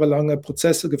noch jahrelange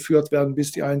Prozesse geführt werden,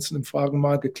 bis die einzelnen Fragen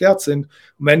mal geklärt sind.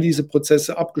 Und wenn diese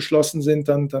Prozesse abgeschlossen sind,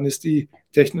 dann ist die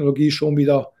Technologie schon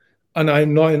wieder an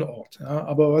einem neuen Ort. Ja.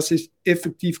 Aber was ich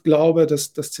effektiv glaube,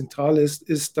 dass das Zentrale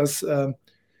ist, dass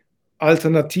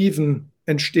Alternativen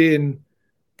entstehen,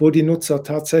 wo die Nutzer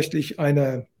tatsächlich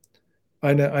eine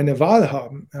Wahl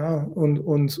haben, ja,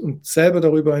 und selber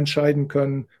darüber entscheiden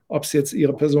können, ob sie jetzt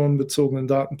ihre personenbezogenen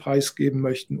Daten preisgeben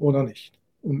möchten oder nicht.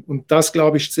 Und das,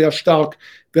 glaube ich, sehr stark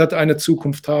wird eine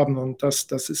Zukunft haben und das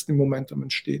ist im Moment am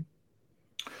Entstehen.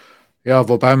 Ja,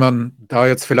 wobei man da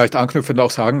jetzt vielleicht anknüpfend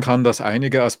auch sagen kann, dass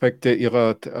einige Aspekte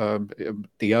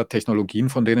der Technologien,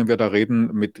 von denen wir da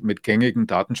reden, mit gängigen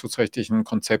datenschutzrechtlichen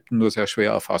Konzepten nur sehr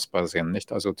schwer erfassbar sind.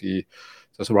 Nicht? Also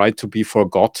das Right to be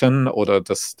forgotten oder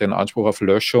den Anspruch auf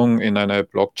Löschung in eine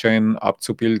Blockchain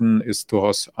abzubilden, ist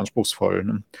durchaus anspruchsvoll.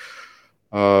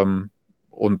 Ne?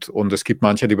 Und es gibt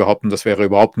manche, die behaupten, das wäre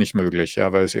überhaupt nicht möglich,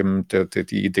 ja, weil es eben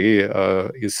die Idee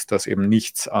ist, dass eben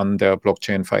nichts an der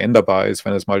Blockchain veränderbar ist,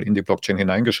 wenn es mal in die Blockchain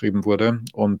hineingeschrieben wurde.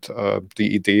 Und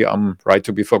die Idee am Right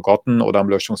to be forgotten oder am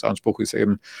Löschungsanspruch ist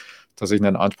eben, dass ich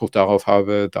einen Anspruch darauf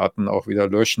habe, Daten auch wieder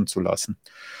löschen zu lassen.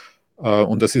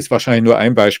 Und das ist wahrscheinlich nur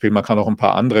ein Beispiel. Man kann auch ein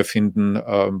paar andere finden,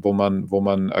 wo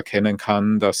man erkennen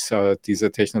kann, dass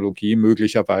diese Technologie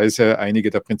möglicherweise einige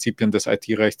der Prinzipien des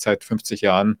IT-Rechts seit 50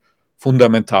 Jahren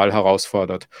fundamental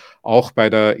herausfordert. Auch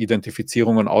bei der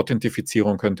Identifizierung und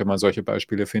Authentifizierung könnte man solche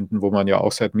Beispiele finden, wo man ja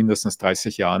auch seit mindestens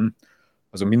 30 Jahren,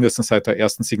 also mindestens seit der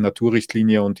ersten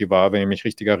Signaturrichtlinie, und die war, wenn ich mich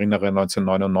richtig erinnere,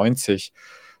 1999,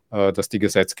 dass die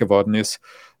Gesetz geworden ist,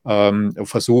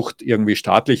 versucht, irgendwie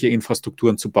staatliche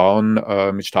Infrastrukturen zu bauen,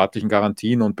 mit staatlichen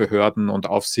Garantien und Behörden und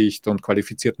Aufsicht und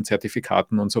qualifizierten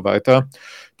Zertifikaten und so weiter,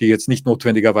 die jetzt nicht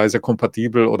notwendigerweise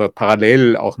kompatibel oder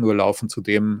parallel auch nur laufen zu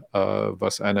dem,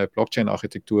 was eine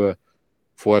Blockchain-Architektur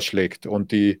vorschlägt.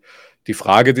 Und die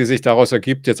Frage, die sich daraus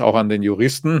ergibt, jetzt auch an den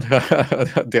Juristen,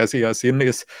 der sie ja sind,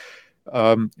 ist,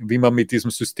 wie man mit diesem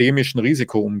systemischen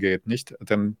Risiko umgeht, nicht?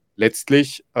 Denn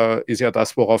letztlich ist ja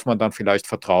das, worauf man dann vielleicht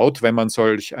vertraut, wenn man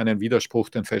solch einen Widerspruch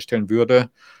denn feststellen würde,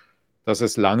 dass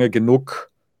es lange genug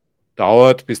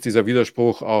dauert, bis dieser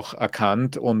Widerspruch auch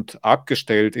erkannt und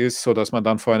abgestellt ist, sodass man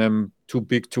dann vor einem Too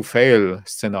Big to Fail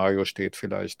Szenario steht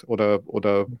vielleicht oder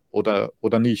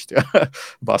nicht. Ja.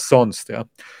 Was sonst, ja.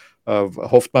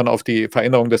 Hofft man auf die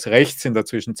Veränderung des Rechts in der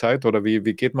Zwischenzeit oder wie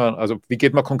geht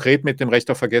man konkret mit dem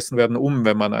Recht auf Vergessenwerden um,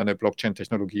 wenn man eine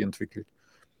Blockchain-Technologie entwickelt?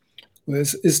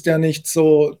 Es ist ja nicht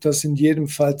so, dass in jedem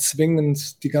Fall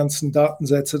zwingend die ganzen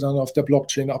Datensätze dann auf der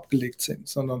Blockchain abgelegt sind,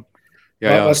 sondern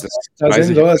was das da weiß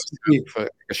sind, ich,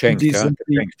 ist geschenkt, die ja, sind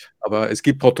geschenkt. Aber es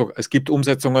gibt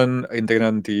Umsetzungen, in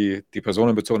denen die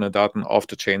personenbezogenen Daten auf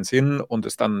der Chain sind und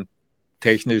es dann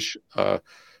technisch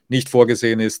nicht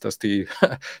vorgesehen ist, dass die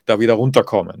da wieder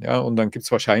runterkommen. Ja? Und dann gibt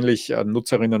es wahrscheinlich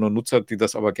Nutzerinnen und Nutzer, die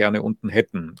das aber gerne unten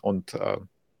hätten. Und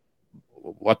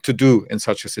what to do in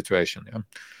such a situation? Ja,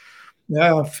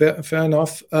 Ja, fair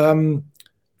enough.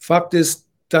 Fakt ist,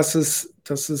 dass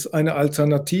es eine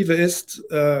Alternative ist.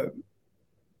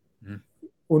 Mhm.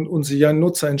 und sich ein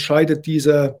Nutzer entscheidet,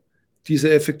 diese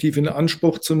effektiv in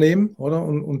Anspruch zu nehmen, oder?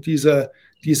 Und diese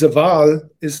Wahl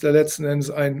ist letzten Endes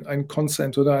ein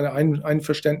Consent oder eine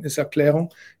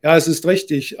Einverständniserklärung. Ja, es ist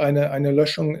richtig, eine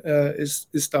Löschung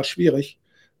ist da schwierig.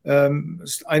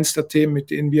 Ist eins der Themen, mit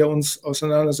denen wir uns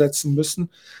auseinandersetzen müssen.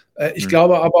 Ich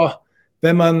glaube aber,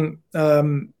 wenn man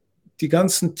die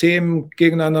ganzen Themen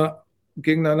gegeneinander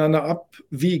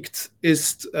abwiegt,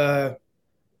 ist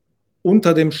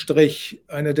unter dem Strich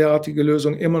eine derartige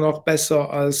Lösung immer noch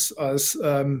besser als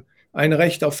ein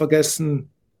Recht auf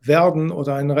Vergessenwerden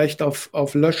oder ein Recht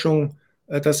auf Löschung,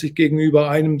 das ich gegenüber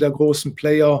einem der großen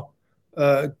Player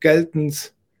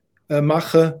geltend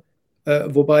mache,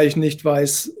 wobei ich nicht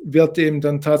weiß, wird dem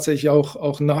dann tatsächlich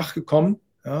auch nachgekommen.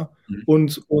 Ja?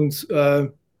 Und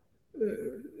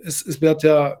es wird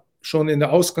ja schon in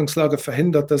der Ausgangslage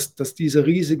verhindert, dass diese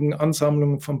riesigen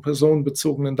Ansammlungen von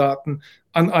personenbezogenen Daten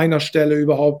an einer Stelle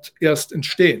überhaupt erst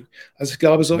entstehen. Also ich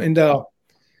glaube, so in der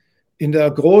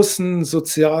großen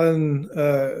sozialen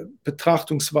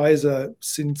Betrachtungsweise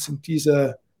sind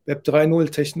diese Web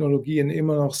 3.0-Technologien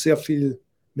immer noch sehr viel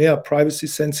mehr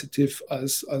privacy-sensitive,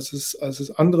 als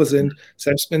es andere sind,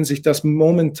 selbst wenn sich das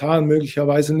momentan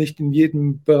möglicherweise nicht in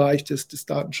jedem Bereich des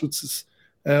Datenschutzes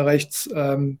Rechts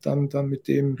dann mit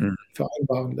dem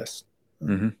vereinbaren lässt.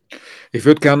 Ich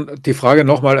würde gern die Frage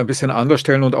nochmal ein bisschen anders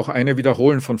stellen und auch eine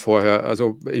wiederholen von vorher.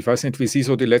 Also ich weiß nicht, wie Sie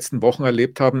so die letzten Wochen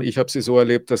erlebt haben. Ich habe sie so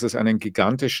erlebt, dass es einen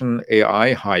gigantischen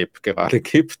AI-Hype gerade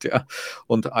gibt, ja,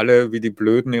 und alle wie die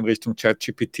Blöden in Richtung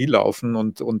ChatGPT laufen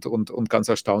und ganz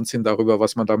erstaunt sind darüber,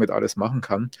 was man damit alles machen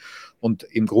kann. Und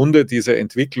im Grunde diese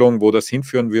Entwicklung, wo das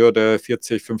hinführen würde,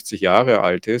 40, 50 Jahre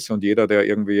alt ist und jeder, der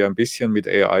irgendwie ein bisschen mit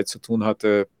AI zu tun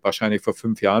hatte, wahrscheinlich vor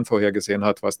 5 Jahren vorhergesehen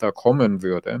hat, was da kommen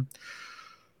würde.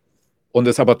 Und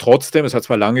es aber trotzdem, es hat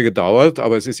zwar lange gedauert,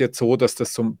 aber es ist jetzt so, dass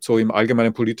das so im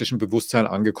allgemeinen politischen Bewusstsein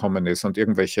angekommen ist und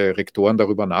irgendwelche Rektoren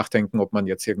darüber nachdenken, ob man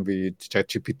jetzt irgendwie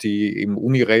ChatGPT im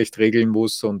Unirecht regeln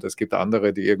muss und es gibt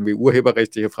andere, die irgendwie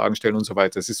urheberrechtliche Fragen stellen und so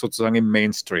weiter. Es ist sozusagen im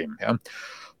Mainstream. Ja.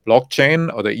 Blockchain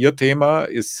oder Ihr Thema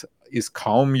ist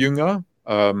kaum jünger,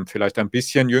 vielleicht ein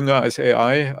bisschen jünger als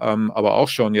AI, aber auch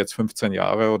schon jetzt 15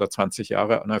 Jahre oder 20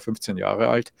 Jahre, 15 Jahre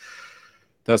alt.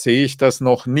 Da sehe ich das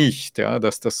noch nicht, ja,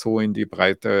 dass das so in die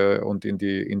breite und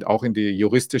auch in die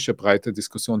juristische breite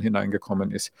Diskussion hineingekommen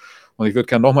ist. Und ich würde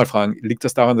gerne nochmal fragen, liegt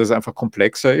das daran, dass es einfach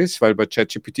komplexer ist? Weil bei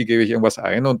ChatGPT gebe ich irgendwas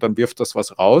ein und dann wirft das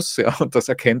was raus, ja, und das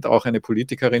erkennt auch eine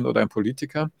Politikerin oder ein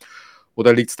Politiker.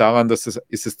 Oder liegt es daran, ist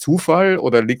es Zufall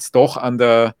oder liegt es doch an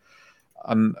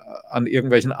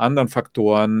irgendwelchen anderen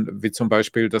Faktoren, wie zum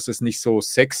Beispiel, dass es nicht so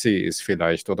sexy ist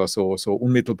vielleicht oder so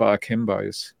unmittelbar erkennbar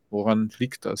ist? Woran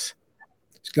liegt das?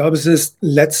 Ich glaube, es ist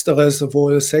letzteres,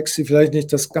 obwohl sexy vielleicht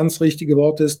nicht das ganz richtige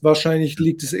Wort ist. Wahrscheinlich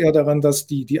liegt es eher daran, dass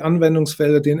die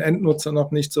Anwendungsfälle den Endnutzer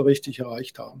noch nicht so richtig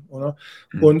erreicht haben, oder?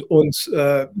 Und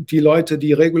die Leute,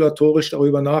 die regulatorisch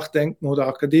darüber nachdenken oder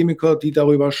Akademiker, die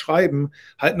darüber schreiben,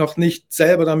 halt noch nicht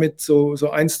selber damit so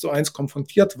 1:1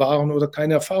 konfrontiert waren oder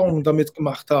keine Erfahrungen damit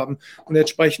gemacht haben und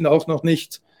entsprechend auch noch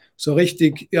nicht so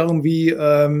richtig irgendwie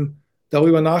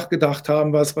darüber nachgedacht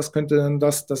haben, was könnte denn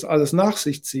das alles nach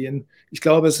sich ziehen. Ich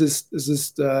glaube, es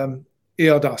ist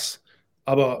eher das.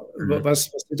 Aber was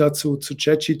Sie dazu zu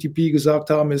ChatGPT gesagt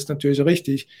haben, ist natürlich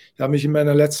richtig. Ich habe mich in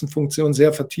meiner letzten Funktion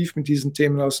sehr vertieft mit diesen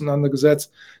Themen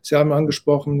auseinandergesetzt. Sie haben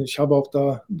angesprochen, ich habe auch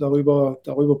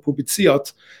darüber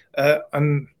publiziert.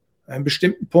 An einem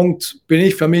bestimmten Punkt bin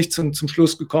ich für mich zum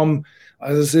Schluss gekommen.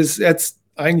 Also es ist jetzt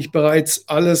eigentlich bereits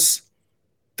alles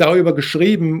darüber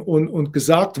geschrieben und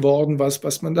gesagt worden,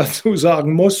 was man dazu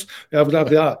sagen muss. Ich habe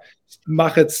gedacht, ja, ich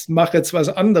mach jetzt was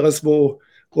anderes, wo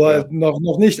halt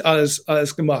noch nicht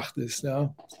alles gemacht ist.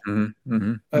 Ja.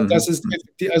 Das ist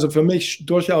also für mich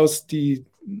durchaus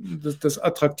das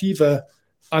Attraktive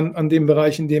an dem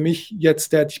Bereich, in dem ich jetzt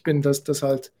tätig bin, dass das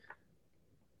halt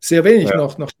sehr wenig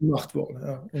noch gemacht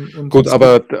wurde. Ja. Gut,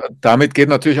 aber damit geht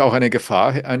natürlich auch eine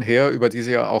Gefahr einher, über die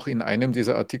Sie ja auch in einem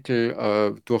dieser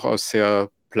Artikel durchaus sehr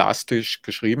plastisch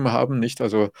geschrieben haben, nicht?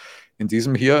 Also in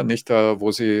diesem hier, nicht,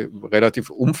 wo Sie relativ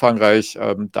umfangreich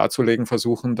darzulegen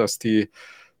versuchen, dass die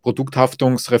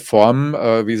Produkthaftungsreform,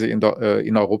 wie sie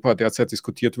in Europa derzeit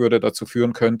diskutiert würde, dazu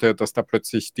führen könnte, dass da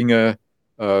plötzlich Dinge,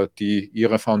 die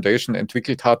Ihre Foundation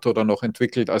entwickelt hat oder noch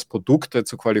entwickelt, als Produkte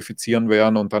zu qualifizieren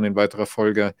wären und dann in weiterer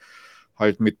Folge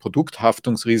halt mit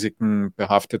Produkthaftungsrisiken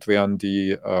behaftet wären,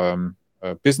 die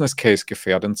Business Case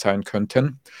gefährdend sein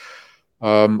könnten.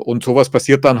 Und sowas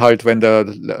passiert dann halt, wenn der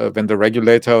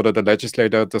Regulator oder der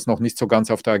Legislator das noch nicht so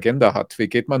ganz auf der Agenda hat. Wie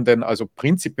geht man denn also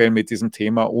prinzipiell mit diesem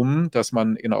Thema um, dass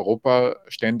man in Europa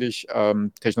ständig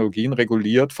Technologien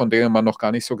reguliert, von denen man noch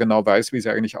gar nicht so genau weiß, wie sie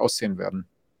eigentlich aussehen werden?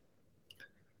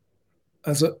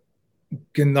 Also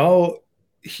genau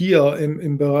hier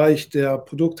im Bereich der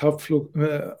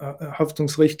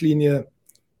Produkthaftungsrichtlinie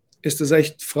ist es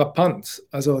echt frappant,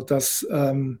 also dass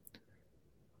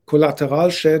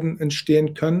Kollateralschäden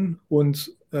entstehen können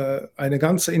und eine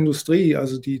ganze Industrie,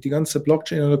 also die ganze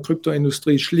Blockchain- oder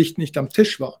Kryptoindustrie schlicht nicht am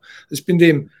Tisch war. Ich bin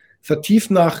dem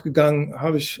vertieft nachgegangen,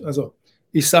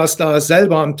 ich saß da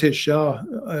selber am Tisch, ja,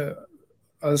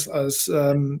 als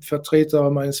Vertreter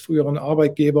meines früheren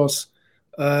Arbeitgebers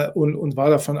und war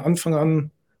da von Anfang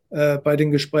an bei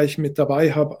den Gesprächen mit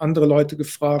dabei, habe andere Leute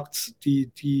gefragt,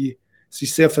 die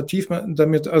sich sehr vertieft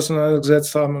damit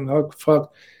auseinandergesetzt haben und habe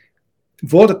gefragt,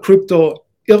 wurde Krypto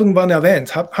irgendwann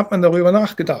erwähnt? Hat man darüber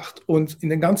nachgedacht? Und in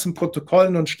den ganzen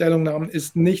Protokollen und Stellungnahmen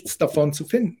ist nichts davon zu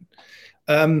finden.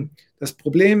 Das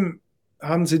Problem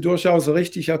haben Sie durchaus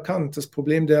richtig erkannt, das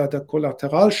Problem der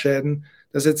Kollateralschäden,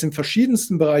 dass jetzt in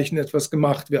verschiedensten Bereichen etwas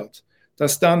gemacht wird,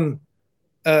 das dann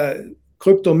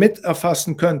Krypto mit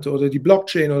erfassen könnte oder die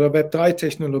Blockchain- oder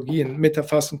Web3-Technologien mit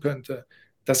erfassen könnte.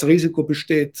 Das Risiko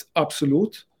besteht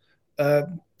absolut.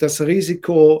 Das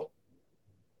Risiko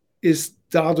ist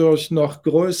dadurch noch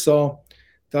größer,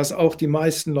 dass auch die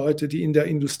meisten Leute, die in der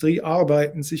Industrie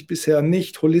arbeiten, sich bisher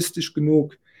nicht holistisch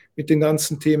genug mit den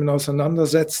ganzen Themen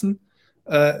auseinandersetzen.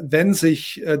 Wenn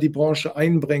sich die Branche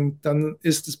einbringt, dann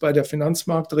ist es bei der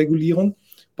Finanzmarktregulierung.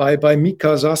 Bei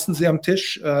Mika saßen sie am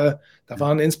Tisch. Da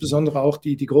waren insbesondere auch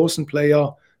die großen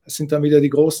Player. Das sind dann wieder die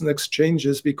großen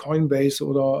Exchanges wie Coinbase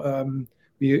oder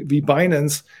wie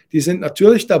Binance. Die sind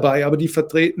natürlich dabei, aber die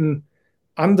vertreten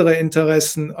andere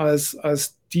Interessen als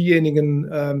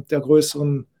diejenigen der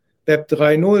größeren Web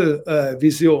 3.0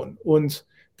 Vision. Und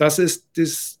das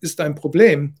ist ein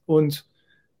Problem. Und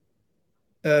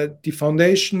die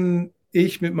Foundation,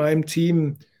 ich mit meinem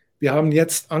Team, wir haben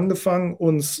jetzt angefangen,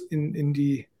 uns in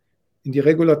die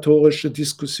regulatorische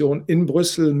Diskussion in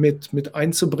Brüssel mit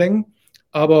einzubringen.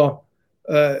 Aber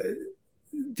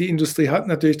die Industrie hat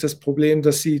natürlich das Problem,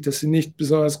 dass sie nicht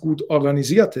besonders gut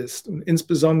organisiert ist. Und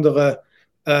insbesondere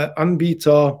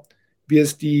Anbieter, wie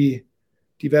es die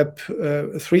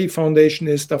Web3 Foundation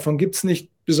ist, davon gibt es nicht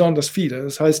besonders viele.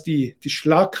 Das heißt, die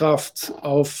Schlagkraft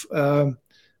auf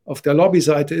der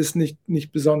Lobbyseite ist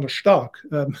nicht besonders stark.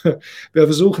 Wir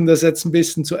versuchen das jetzt ein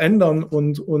bisschen zu ändern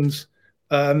und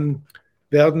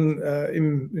werden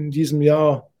in diesem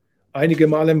Jahr einige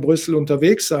Male in Brüssel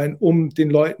unterwegs sein, um den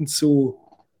Leuten zu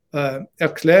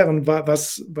erklären,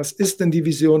 was ist denn die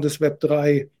Vision des Web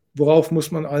 3, worauf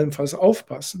muss man allenfalls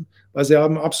aufpassen. Weil Sie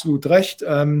haben absolut recht,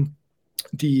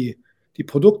 die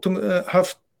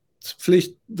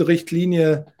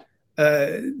Produkthaftpflichtrichtlinie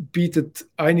bietet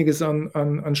einiges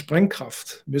an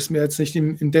Sprengkraft. Müssen wir jetzt nicht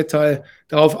im Detail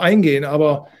darauf eingehen,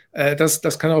 aber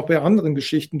das kann auch bei anderen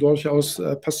Geschichten durchaus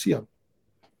passieren.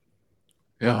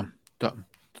 Ja,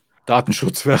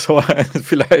 Datenschutz wäre so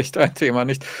vielleicht ein Thema,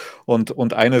 nicht?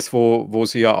 Und eines, wo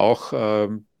Sie ja auch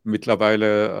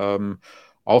mittlerweile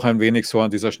auch ein wenig so an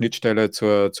dieser Schnittstelle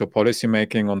zur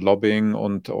Policymaking und Lobbying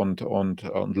und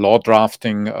Law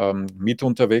Drafting mit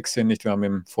unterwegs sind, nicht? Wir haben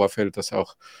im Vorfeld das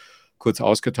auch kurz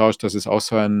ausgetauscht. Das ist auch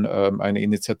so eine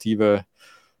Initiative,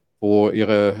 wo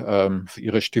ihre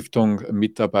Stiftung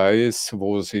mit dabei ist,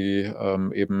 wo sie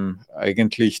eben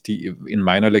eigentlich in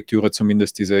meiner Lektüre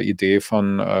zumindest diese Idee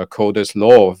von Code as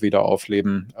Law wieder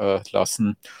aufleben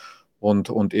lassen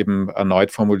und eben erneut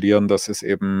formulieren, dass es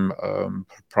eben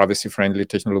privacy-friendly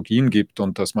Technologien gibt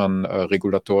und dass man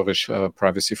regulatorisch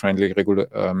privacy-friendly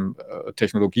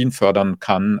Technologien fördern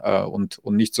kann und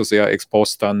nicht so sehr ex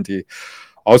post dann die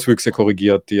Auswüchse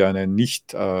korrigiert, die eine nicht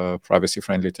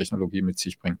privacy-friendly Technologie mit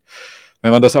sich bringt. Wenn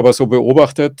man das aber so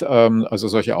beobachtet, also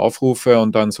solche Aufrufe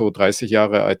und dann so 30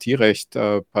 Jahre IT-Recht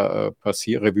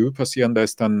Revue passieren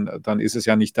lässt, dann ist es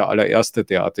ja nicht der allererste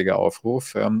derartige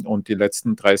Aufruf. Und die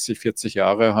letzten 30, 40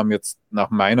 Jahre haben jetzt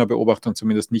nach meiner Beobachtung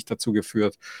zumindest nicht dazu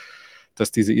geführt, dass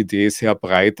diese Idee sehr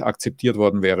breit akzeptiert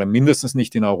worden wäre. Mindestens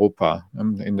nicht in Europa.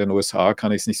 In den USA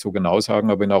kann ich es nicht so genau sagen,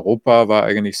 aber in Europa war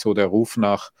eigentlich so der Ruf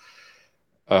nach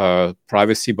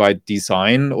Privacy by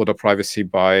Design oder Privacy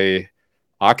by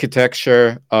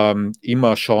Architecture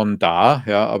immer schon da,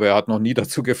 ja, aber er hat noch nie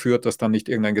dazu geführt, dass dann nicht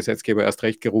irgendein Gesetzgeber erst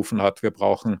recht gerufen hat, wir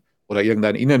brauchen, oder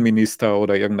irgendein Innenminister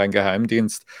oder irgendein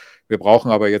Geheimdienst, wir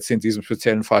brauchen aber jetzt in diesem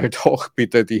speziellen Fall doch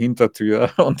bitte die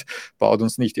Hintertür und baut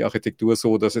uns nicht die Architektur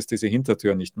so, dass es diese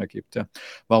Hintertür nicht mehr gibt. Ja.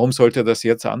 Warum sollte das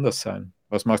jetzt anders sein?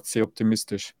 Was macht Sie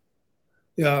optimistisch?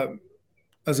 Ja,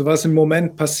 also was im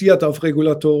Moment passiert auf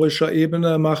regulatorischer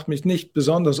Ebene, macht mich nicht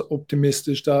besonders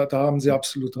optimistisch. Da haben Sie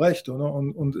absolut recht, oder?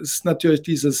 Und es ist natürlich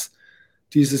dieses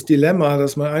Dilemma,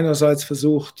 dass man einerseits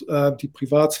versucht, die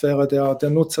Privatsphäre der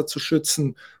Nutzer zu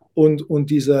schützen und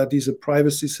diese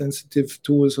Privacy-Sensitive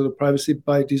Tools oder Privacy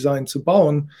by Design zu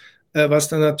bauen, was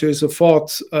dann natürlich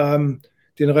sofort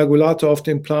den Regulator auf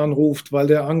den Plan ruft, weil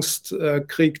der Angst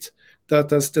kriegt,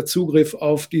 dass der Zugriff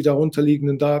auf die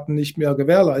darunterliegenden Daten nicht mehr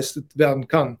gewährleistet werden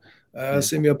kann. Das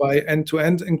sehen wir bei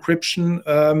End-to-End-Encryption.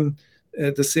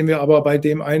 Das sehen wir aber bei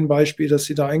dem einen Beispiel, das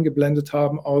Sie da eingeblendet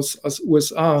haben aus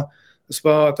USA.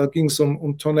 Da ging es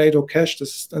um Tornado Cash,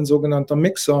 das ist ein sogenannter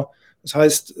Mixer. Das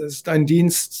heißt, es ist ein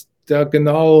Dienst, der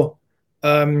genau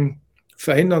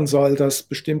verhindern soll, dass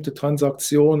bestimmte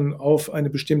Transaktionen auf eine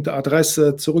bestimmte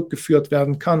Adresse zurückgeführt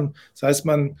werden kann. Das heißt,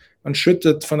 man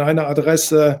schüttet von einer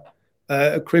Adresse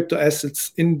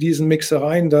Crypto-Assets in diesen Mixer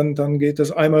rein, dann geht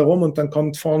das einmal rum und dann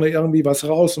kommt vorne irgendwie was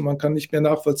raus und man kann nicht mehr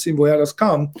nachvollziehen, woher das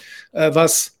kam.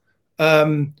 Was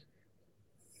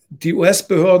die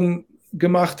US-Behörden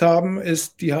gemacht haben,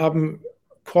 ist, die haben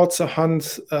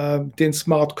kurzerhand den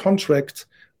Smart Contract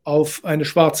auf eine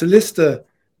schwarze Liste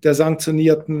der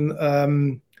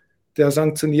sanktionierten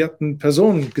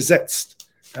Personen gesetzt.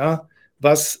 Ja,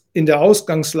 was in der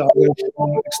Ausgangslage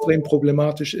schon extrem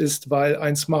problematisch ist, weil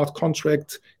ein Smart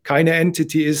Contract keine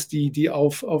Entity ist, die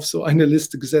auf so eine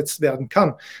Liste gesetzt werden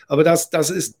kann. Aber das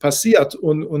ist passiert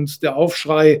und der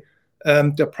Aufschrei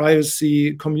der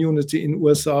Privacy Community in den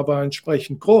USA war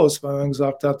entsprechend groß, weil man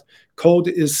gesagt hat, Code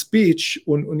is Speech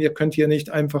und ihr könnt hier nicht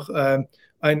einfach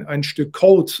ein Stück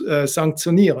Code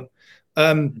sanktionieren.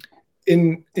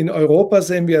 In Europa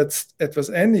sehen wir jetzt etwas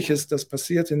Ähnliches, das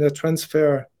passiert in der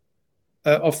Transfer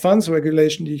of Funds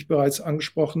Regulation, die ich bereits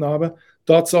angesprochen habe.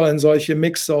 Dort sollen solche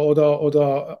Mixer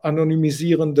oder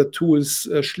anonymisierende Tools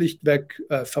schlichtweg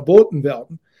verboten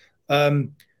werden.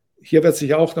 Hier wird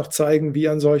sich auch noch zeigen, wie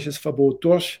ein solches Verbot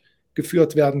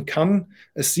durchgeführt werden kann.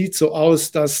 Es sieht so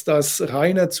aus, dass das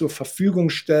reine zur Verfügung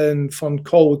stellen von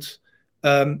Code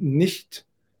nicht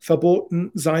verboten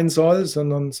sein soll,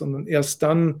 sondern erst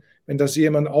dann, wenn das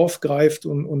jemand aufgreift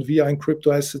und wie ein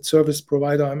Crypto Asset Service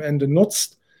Provider am Ende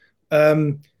nutzt.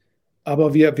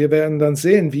 Aber wir werden dann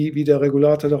sehen, wie der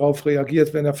Regulator darauf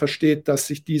reagiert, wenn er versteht, dass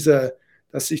sich diese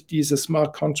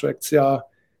Smart Contracts ja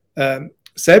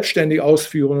selbstständig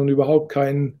ausführen und überhaupt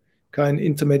keinen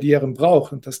Intermediären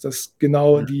brauchen und dass das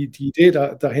genau die Idee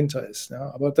dahinter ist.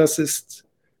 Ja. Aber das ist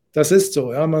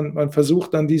so. Ja. Man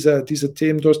versucht dann diese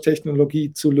Themen durch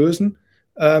Technologie zu lösen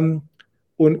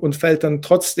und fällt dann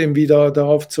trotzdem wieder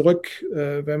darauf zurück,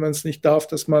 wenn man es nicht darf,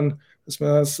 dass man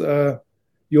das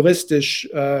juristisch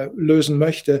lösen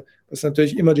möchte, was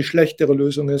natürlich immer die schlechtere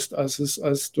Lösung ist,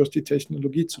 als durch die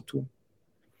Technologie zu tun.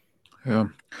 Ja,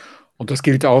 und das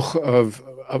gilt auch,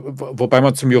 wobei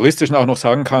man zum Juristischen auch noch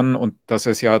sagen kann, und dass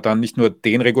es ja dann nicht nur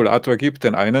den Regulator gibt,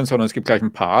 den einen, sondern es gibt gleich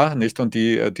ein paar, nicht? Und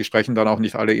die sprechen dann auch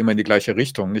nicht alle immer in die gleiche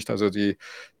Richtung, nicht? Also die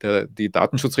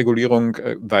Datenschutzregulierung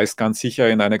weist ganz sicher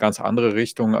in eine ganz andere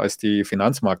Richtung als die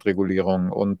Finanzmarktregulierung.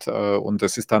 Und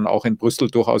es ist dann auch in Brüssel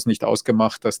durchaus nicht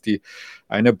ausgemacht, dass die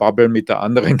eine Bubble mit der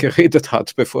anderen geredet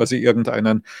hat, bevor sie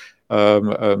irgendeinen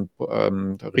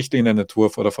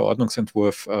Richtlinienentwurf oder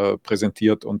Verordnungsentwurf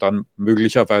präsentiert und dann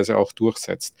möglicherweise auch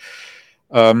durchsetzt.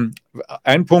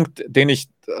 Ein Punkt, den ich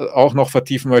auch noch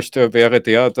vertiefen möchte, wäre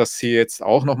der, dass Sie jetzt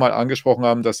auch nochmal angesprochen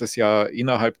haben, dass es ja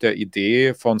innerhalb der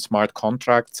Idee von Smart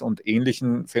Contracts und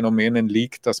ähnlichen Phänomenen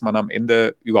liegt, dass man am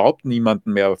Ende überhaupt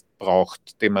niemanden mehr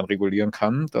braucht, den man regulieren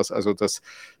kann, dass also das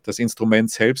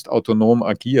Instrument selbst autonom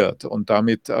agiert. Und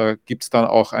damit gibt es dann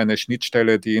auch eine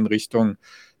Schnittstelle, die in Richtung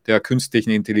der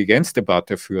künstlichen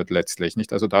Intelligenzdebatte führt letztlich,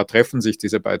 nicht? Also da treffen sich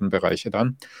diese beiden Bereiche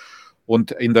dann.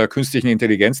 Und in der künstlichen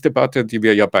Intelligenzdebatte, die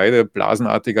wir ja beide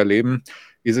blasenartig erleben,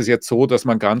 ist es jetzt so, dass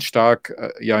man ganz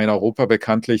stark ja in Europa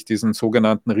bekanntlich diesen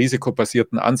sogenannten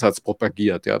risikobasierten Ansatz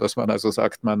propagiert. Ja, dass man also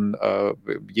sagt,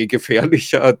 je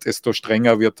gefährlicher, desto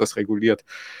strenger wird das reguliert.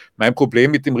 Mein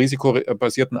Problem mit dem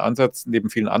risikobasierten Ansatz,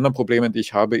 neben vielen anderen Problemen, die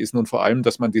ich habe, ist nun vor allem,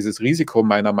 dass man dieses Risiko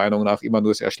meiner Meinung nach immer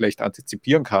nur sehr schlecht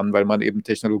antizipieren kann, weil man eben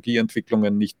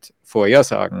Technologieentwicklungen nicht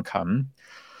vorhersagen kann.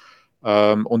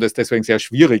 Und es deswegen sehr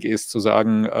schwierig ist zu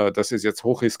sagen, das ist jetzt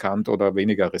hochriskant oder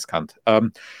weniger riskant.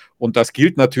 Und das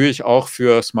gilt natürlich auch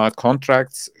für Smart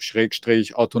Contracts,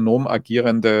 / autonom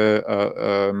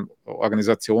agierende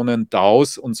Organisationen,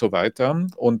 DAOs und so weiter.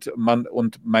 Und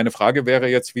meine Frage wäre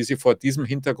jetzt, wie Sie vor diesem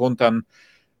Hintergrund dann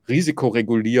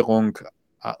Risikoregulierung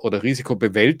oder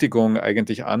Risikobewältigung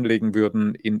eigentlich anlegen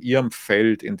würden in Ihrem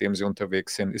Feld, in dem Sie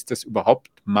unterwegs sind. Ist das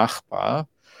überhaupt machbar?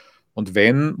 Und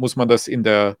wenn, muss man das in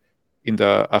der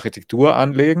Architektur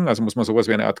anlegen, also muss man sowas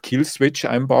wie eine Art Kill-Switch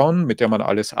einbauen, mit der man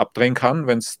alles abdrehen kann,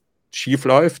 wenn es schief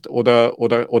läuft,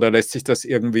 oder lässt sich das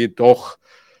irgendwie doch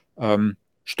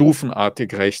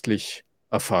stufenartig rechtlich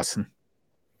erfassen?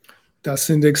 Das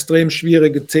sind extrem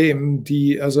schwierige Themen,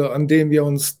 an denen wir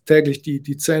uns täglich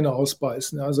die Zähne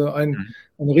ausbeißen. Also ein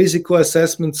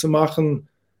Risikoassessment zu machen,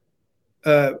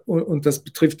 und das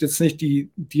betrifft jetzt nicht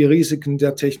die Risiken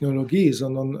der Technologie,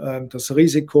 sondern das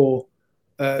Risiko,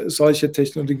 solche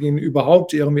Technologien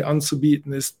überhaupt irgendwie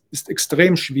anzubieten, ist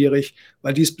extrem schwierig,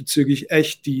 weil diesbezüglich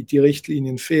echt die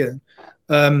Richtlinien fehlen.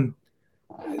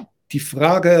 Die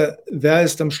Frage, wer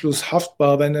ist am Schluss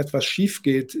haftbar, wenn etwas schief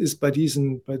geht, ist bei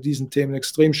diesen Themen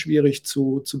extrem schwierig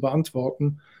zu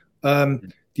beantworten.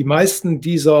 Die meisten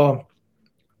dieser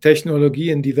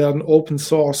Technologien, die werden Open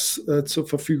Source zur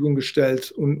Verfügung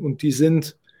gestellt und die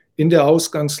sind in der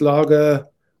Ausgangslage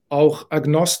auch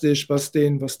agnostisch, was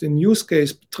den Use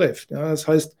Case betrifft. Ja, das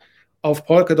heißt, auf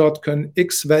Polkadot können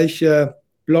x welche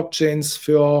Blockchains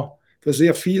für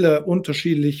sehr viele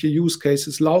unterschiedliche Use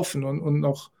Cases laufen und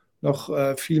noch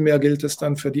viel mehr gilt es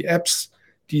dann für die Apps,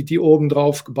 die oben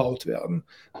drauf gebaut werden.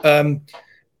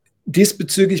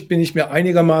 Diesbezüglich bin ich mir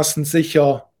einigermaßen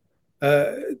sicher,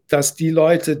 dass die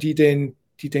Leute, die den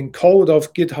Code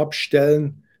auf GitHub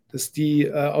stellen, dass die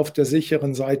auf der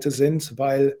sicheren Seite sind,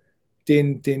 weil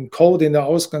den Code in der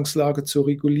Ausgangslage zu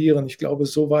regulieren, ich glaube,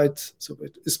 so weit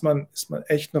ist man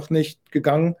echt noch nicht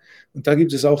gegangen. Und da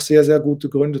gibt es auch sehr, sehr gute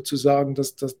Gründe zu sagen,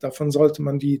 dass davon sollte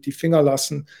man die Finger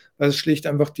lassen, weil es schlicht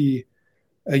einfach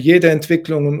jede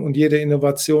Entwicklung und jede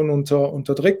Innovation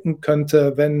unterdrücken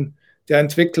könnte, wenn der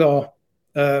Entwickler,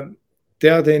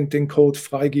 der den Code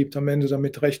freigibt, am Ende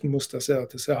damit rechnen muss, dass er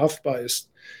haftbar ist.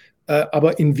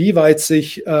 Aber inwieweit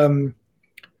sich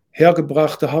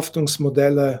hergebrachte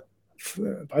Haftungsmodelle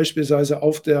beispielsweise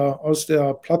aus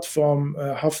der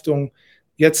Plattformhaftung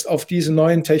jetzt auf diese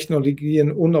neuen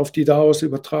Technologien und auf die daraus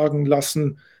übertragen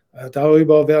lassen,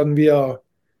 darüber werden wir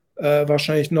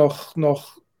wahrscheinlich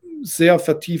noch sehr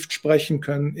vertieft sprechen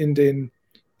können in den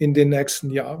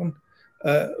nächsten Jahren.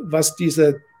 Was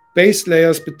diese Base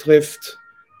Layers betrifft,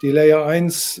 die Layer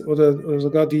 1 oder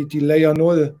sogar die Layer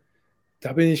 0,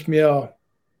 da bin ich mir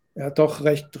ja doch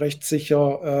recht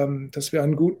sicher, dass wir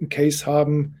einen guten Case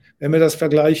haben. Wenn wir das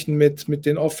vergleichen mit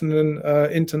den offenen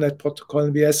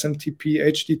Internetprotokollen wie SMTP,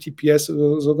 HTTPS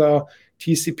oder sogar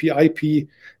TCP/IP,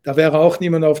 da wäre auch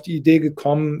niemand auf die Idee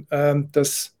gekommen,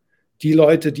 dass die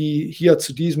Leute, die hier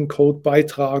zu diesem Code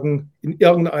beitragen, in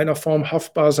irgendeiner Form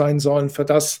haftbar sein sollen für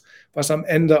das, was am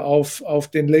Ende auf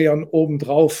den Layern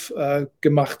obendrauf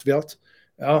gemacht wird.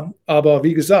 Ja, aber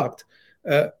wie gesagt,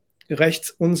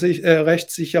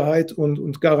 Rechtssicherheit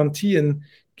und Garantien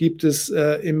gibt es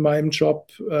in meinem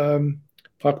Job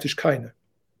praktisch keine.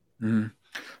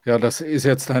 Ja, das ist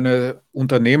jetzt eine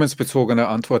unternehmensbezogene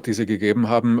Antwort, die Sie gegeben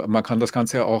haben. Man kann das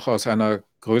Ganze ja auch aus einer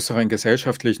größeren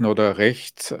gesellschaftlichen oder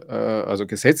also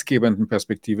gesetzgebenden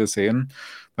Perspektive sehen,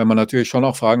 weil man natürlich schon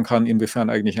auch fragen kann, inwiefern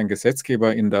eigentlich ein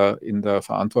Gesetzgeber in der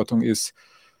Verantwortung ist,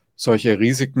 solche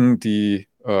Risiken, die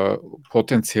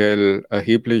potenziell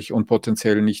erheblich und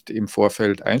potenziell nicht im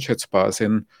Vorfeld einschätzbar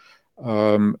sind,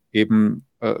 eben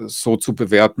so zu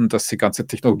bewerten, dass sie ganze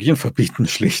Technologien verbieten,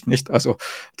 schlicht nicht. Also,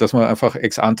 dass man einfach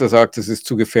ex ante sagt, das ist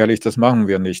zu gefährlich, das machen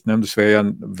wir nicht. Ne? Das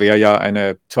wär ja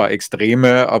eine zwar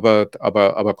extreme,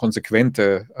 aber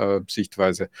konsequente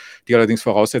Sichtweise, die allerdings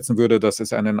voraussetzen würde, dass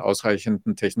es einen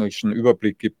ausreichenden technischen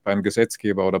Überblick gibt beim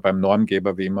Gesetzgeber oder beim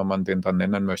Normgeber, wie immer man den dann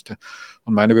nennen möchte.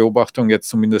 Und meine Beobachtung jetzt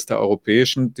zumindest der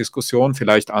europäischen Diskussion,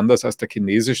 vielleicht anders als der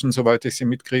chinesischen, soweit ich sie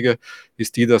mitkriege,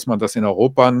 ist die, dass man das in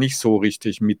Europa nicht so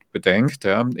richtig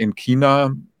mitbedenkt. Ja. In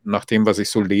China, nach dem, was ich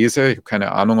so lese, ich habe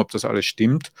keine Ahnung, ob das alles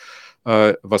stimmt,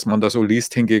 was man da so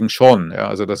liest, hingegen schon. Ja.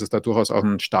 Also, dass es da durchaus auch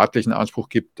einen staatlichen Anspruch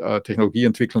gibt,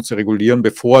 Technologieentwicklung zu regulieren,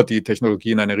 bevor die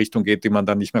Technologie in eine Richtung geht, die man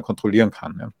dann nicht mehr kontrollieren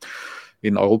kann. Ja.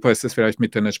 In Europa ist es vielleicht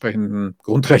mit den entsprechenden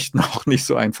Grundrechten auch nicht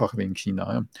so einfach wie in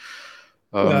China.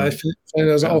 Ja, ich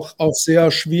finde das auch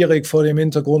sehr schwierig vor dem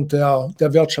Hintergrund der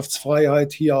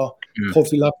Wirtschaftsfreiheit hier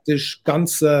prophylaktisch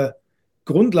ganze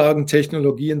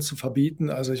Grundlagentechnologien zu verbieten.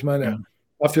 Also ich meine,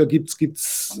 dafür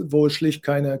gibt's wohl schlicht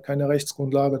keine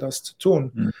Rechtsgrundlage, das zu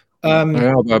tun. Ja,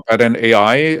 aber bei den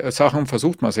AI-Sachen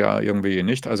versucht man es ja irgendwie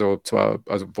nicht. Also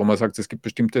wo man sagt, es gibt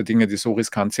bestimmte Dinge, die so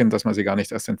riskant sind, dass man sie gar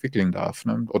nicht erst entwickeln darf,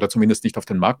 ne? Oder zumindest nicht auf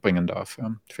den Markt bringen darf.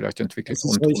 Ja? Vielleicht entwickelt. Das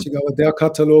ist richtig, aber der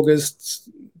Katalog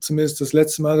ist zumindest das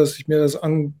letzte Mal, dass ich mir das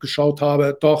angeschaut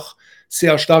habe, doch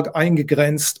sehr stark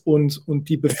eingegrenzt und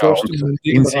die Befürchtungen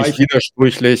in sich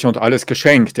widersprüchlich und alles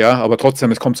geschenkt, ja. Aber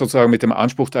trotzdem, es kommt sozusagen mit dem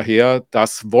Anspruch daher,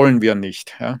 das wollen wir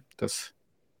nicht.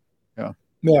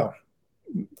 Ja,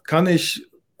 kann ich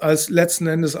letzten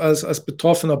Endes als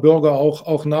betroffener Bürger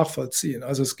auch nachvollziehen.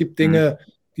 Also es gibt Dinge,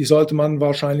 die sollte man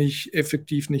wahrscheinlich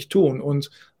effektiv nicht tun.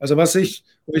 Und also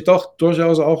wo ich doch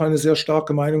durchaus auch eine sehr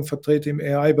starke Meinung vertrete im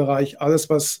AI-Bereich, alles,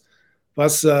 was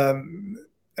was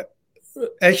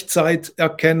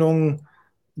Echtzeiterkennung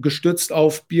gestützt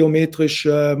auf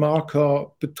biometrische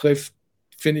Marker betrifft,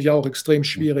 finde ich auch extrem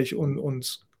schwierig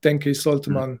und denke ich,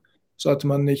 sollte man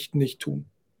nicht tun.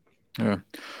 Ja.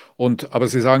 Aber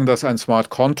Sie sagen, dass ein Smart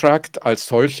Contract als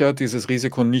solcher dieses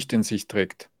Risiko nicht in sich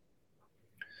trägt.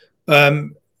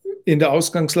 In der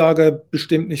Ausgangslage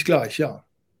bestimmt nicht gleich, ja.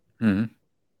 Mhm.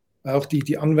 Auch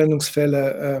die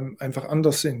Anwendungsfälle einfach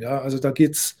anders sind. Ja? Also da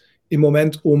geht es im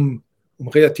Moment um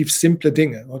relativ simple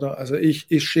Dinge. Oder? Also ich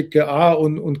schicke A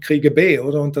und kriege B.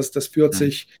 Oder? Und das führt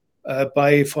sich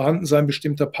bei Vorhandensein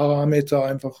bestimmter Parameter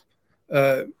einfach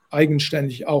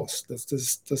eigenständig aus.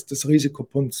 Das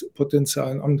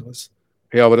Risikopotenzial ein anderes.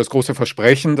 Ja, aber das große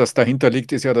Versprechen, das dahinter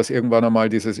liegt, ist ja, dass irgendwann einmal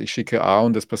dieses ich schicke A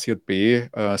und es passiert B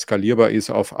skalierbar ist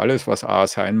auf alles, was A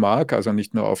sein mag, also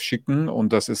nicht nur auf Schicken,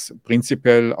 und dass es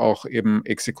prinzipiell auch eben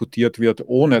exekutiert wird,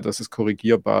 ohne dass es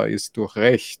korrigierbar ist durch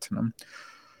Recht. Ne?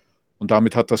 Und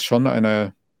damit hat das schon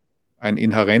ein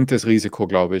inhärentes Risiko,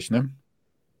 glaube ich, ne?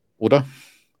 Oder?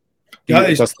 Ja,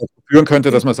 Das dazu führen könnte,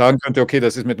 dass man sagen könnte, okay,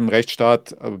 das ist mit dem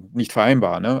Rechtsstaat nicht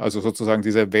vereinbar. Ne? Also sozusagen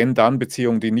diese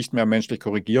Wenn-Dann-Beziehung, die nicht mehr menschlich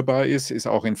korrigierbar ist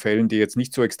auch in Fällen, die jetzt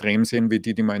nicht so extrem sind, wie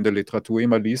die man in der Literatur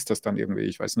immer liest, dass dann irgendwie,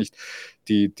 ich weiß nicht,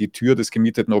 die Tür des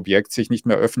gemieteten Objekts sich nicht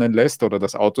mehr öffnen lässt oder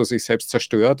das Auto sich selbst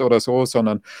zerstört oder so,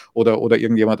 sondern oder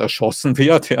irgendjemand erschossen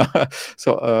wird. Ja?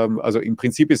 So, also im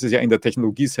Prinzip ist es ja in der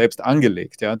Technologie selbst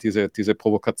angelegt, ja? Diese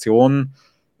Provokation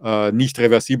nicht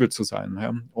reversibel zu sein.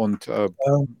 Ja? Und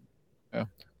ja.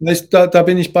 Da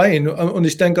bin ich bei Ihnen. Und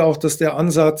ich denke auch, dass der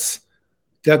Ansatz,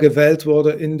 der gewählt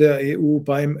wurde in der EU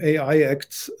beim AI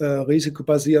Act,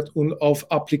 risikobasiert und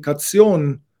auf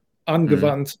Applikationen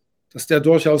angewandt, dass der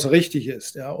durchaus richtig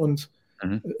ist. Ja. Und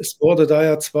es wurde da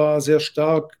ja zwar sehr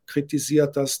stark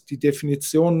kritisiert, dass die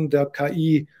Definition der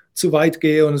KI zu weit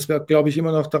gehe, und es wird, glaube ich,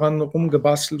 immer noch daran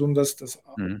rumgebastelt, um das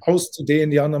auszudehnen,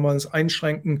 die anderen mal es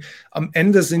einschränken. Am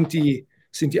Ende sind die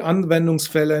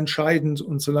Anwendungsfälle entscheidend,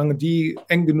 und solange die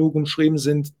eng genug umschrieben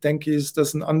sind, denke ich, ist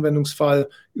das ein Anwendungsfall,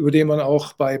 über den man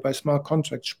auch bei Smart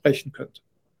Contracts sprechen könnte.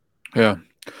 Ja,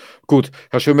 gut.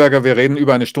 Herr Schönberger, wir reden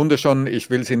über eine Stunde schon. Ich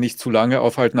will Sie nicht zu lange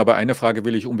aufhalten, aber eine Frage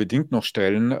will ich unbedingt noch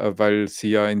stellen, weil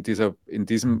Sie ja in dieser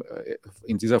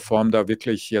Form da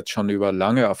wirklich jetzt schon über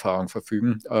lange Erfahrung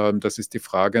verfügen. Das ist die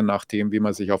Frage nach dem, wie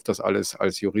man sich auf das alles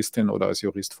als Juristin oder als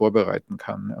Jurist vorbereiten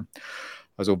kann.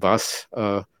 Also was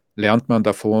lernt man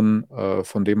davon,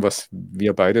 von dem, was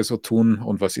wir beide so tun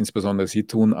und was insbesondere Sie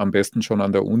tun, am besten schon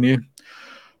an der Uni,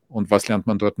 und was lernt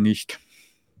man dort nicht?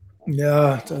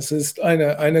 Ja, das ist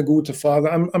eine gute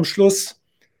Frage. Am Schluss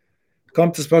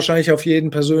kommt es wahrscheinlich auf jeden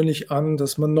persönlich an,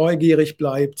 dass man neugierig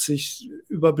bleibt, sich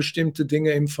über bestimmte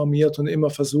Dinge informiert und immer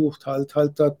versucht, halt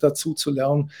dazu zu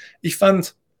lernen. Ich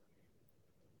fand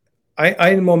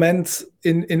einen Moment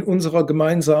in unserer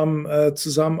gemeinsamen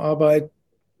Zusammenarbeit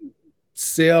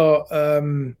sehr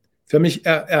für mich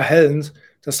erhellend.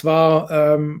 Das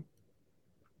war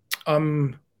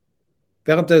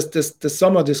während des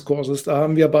Sommerdiskurses. Da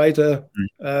haben wir beide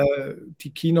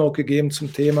die Keynote gegeben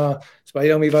zum Thema, es war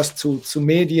irgendwie was zu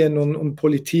Medien und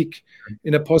Politik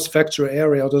in der Post-Factual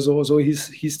Area oder so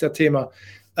hieß der Thema.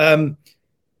 Der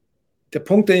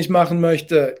Punkt, den ich machen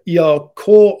möchte, Ihr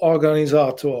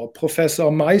Co-Organisator,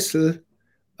 Professor Meißel,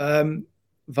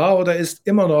 war oder ist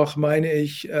immer noch, meine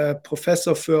ich,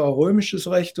 Professor für römisches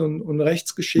Recht und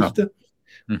Rechtsgeschichte.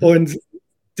 Ja. Und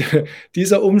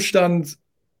dieser Umstand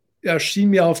erschien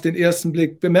mir auf den ersten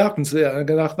Blick bemerkenswert. Ich habe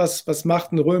gedacht, was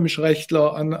macht ein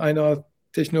Römischrechtler an einer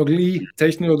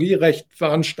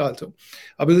Technologierechtveranstaltung?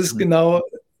 Aber es ist genau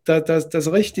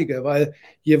das Richtige, weil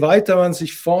je weiter man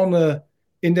sich vorne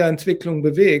in der Entwicklung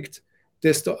bewegt,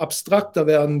 desto abstrakter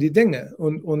werden die Dinge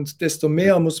und desto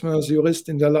mehr muss man als Jurist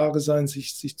in der Lage sein,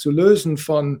 sich zu lösen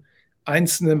von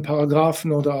einzelnen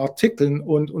Paragraphen oder Artikeln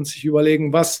und sich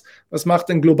überlegen, was macht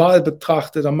denn global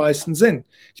betrachtet am meisten Sinn?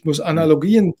 Ich muss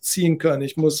Analogien ziehen können,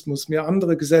 ich muss mir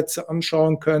andere Gesetze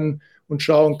anschauen können und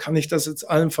schauen, kann ich das jetzt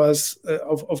allenfalls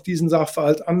auf diesen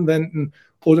Sachverhalt anwenden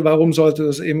oder warum sollte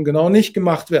das eben genau nicht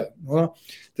gemacht werden? Oder?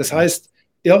 Das heißt,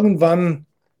 irgendwann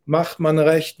macht man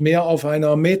Recht mehr auf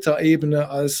einer Metaebene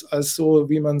als so,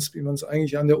 wie man es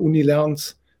eigentlich an der Uni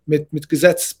lernt, mit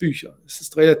Gesetzbüchern. Es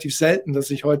ist relativ selten,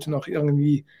 dass ich heute noch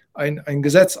irgendwie ein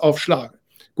Gesetz aufschlage.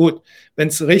 Gut, wenn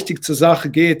es richtig zur Sache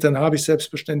geht, dann habe ich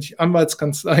selbstverständlich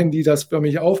Anwaltskanzleien, die das für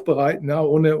mich aufbereiten. Ja,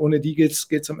 ohne die geht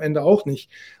es am Ende auch nicht.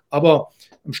 Aber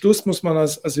am Schluss muss man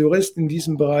als Jurist in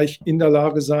diesem Bereich in der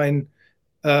Lage sein,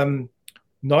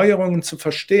 Neuerungen zu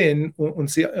verstehen und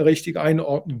sie richtig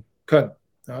einordnen können.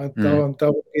 Ja, darum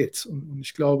geht es. Und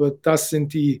ich glaube, das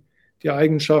sind die die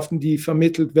Eigenschaften, die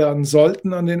vermittelt werden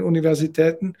sollten an den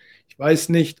Universitäten. Ich weiß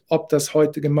nicht, ob das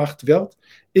heute gemacht wird.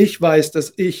 Ich weiß,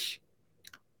 dass ich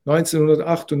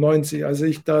 1998, als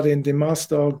ich da den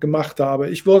Master gemacht habe,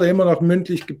 ich wurde immer noch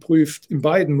mündlich geprüft in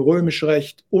beiden,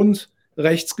 Römischrecht und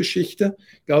Rechtsgeschichte.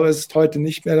 Ich glaube, es ist heute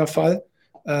nicht mehr der Fall.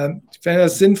 Ich fände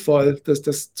es sinnvoll,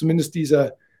 dass zumindest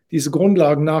diese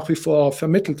Grundlagen nach wie vor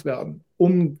vermittelt werden,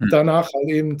 um danach halt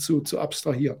eben zu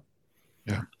abstrahieren.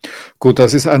 Ja, gut,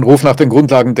 das ist ein Ruf nach den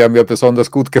Grundlagen, der mir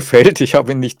besonders gut gefällt. Ich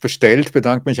habe ihn nicht bestellt,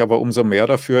 bedanke mich aber umso mehr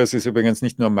dafür. Es ist übrigens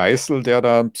nicht nur Meißel, der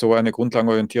da so eine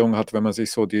Grundlagenorientierung hat, wenn man sich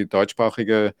so die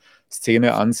deutschsprachige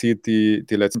Szene ansieht, die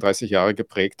die letzten 30 Jahre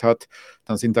geprägt hat,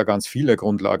 dann sind da ganz viele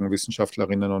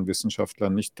Grundlagenwissenschaftlerinnen und Wissenschaftler,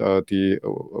 nicht die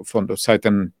seit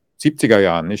den 70er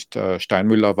Jahren, nicht?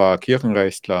 Steinmüller war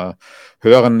Kirchenrechtler,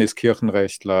 Hören ist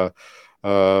Kirchenrechtler,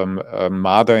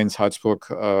 Mader in Salzburg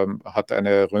hat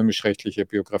eine römisch-rechtliche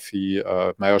Biografie,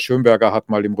 Meyer-Schönberger hat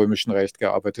mal im römischen Recht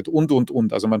gearbeitet und.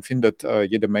 Also man findet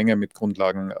jede Menge mit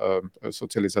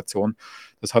Grundlagensozialisation.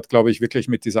 Das hat, glaube ich, wirklich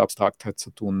mit dieser Abstraktheit zu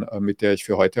tun, mit der ich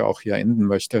für heute auch hier enden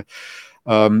möchte.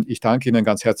 Ich danke Ihnen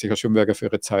ganz herzlich, Herr Schönberger, für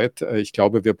Ihre Zeit. Ich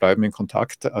glaube, wir bleiben in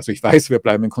Kontakt. Also ich weiß, wir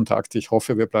bleiben in Kontakt. Ich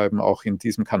hoffe, wir bleiben auch in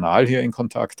diesem Kanal hier in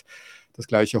Kontakt. Das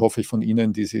Gleiche hoffe ich von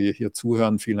Ihnen, die Sie hier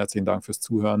zuhören. Vielen herzlichen Dank fürs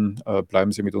Zuhören.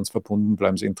 Bleiben Sie mit uns verbunden,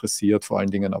 bleiben Sie interessiert. Vor allen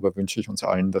Dingen aber wünsche ich uns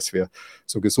allen, dass wir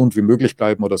so gesund wie möglich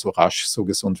bleiben oder so rasch so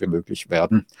gesund wie möglich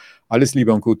werden. Alles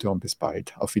Liebe und Gute und bis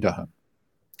bald. Auf Wiederhören.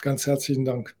 Ganz herzlichen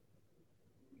Dank.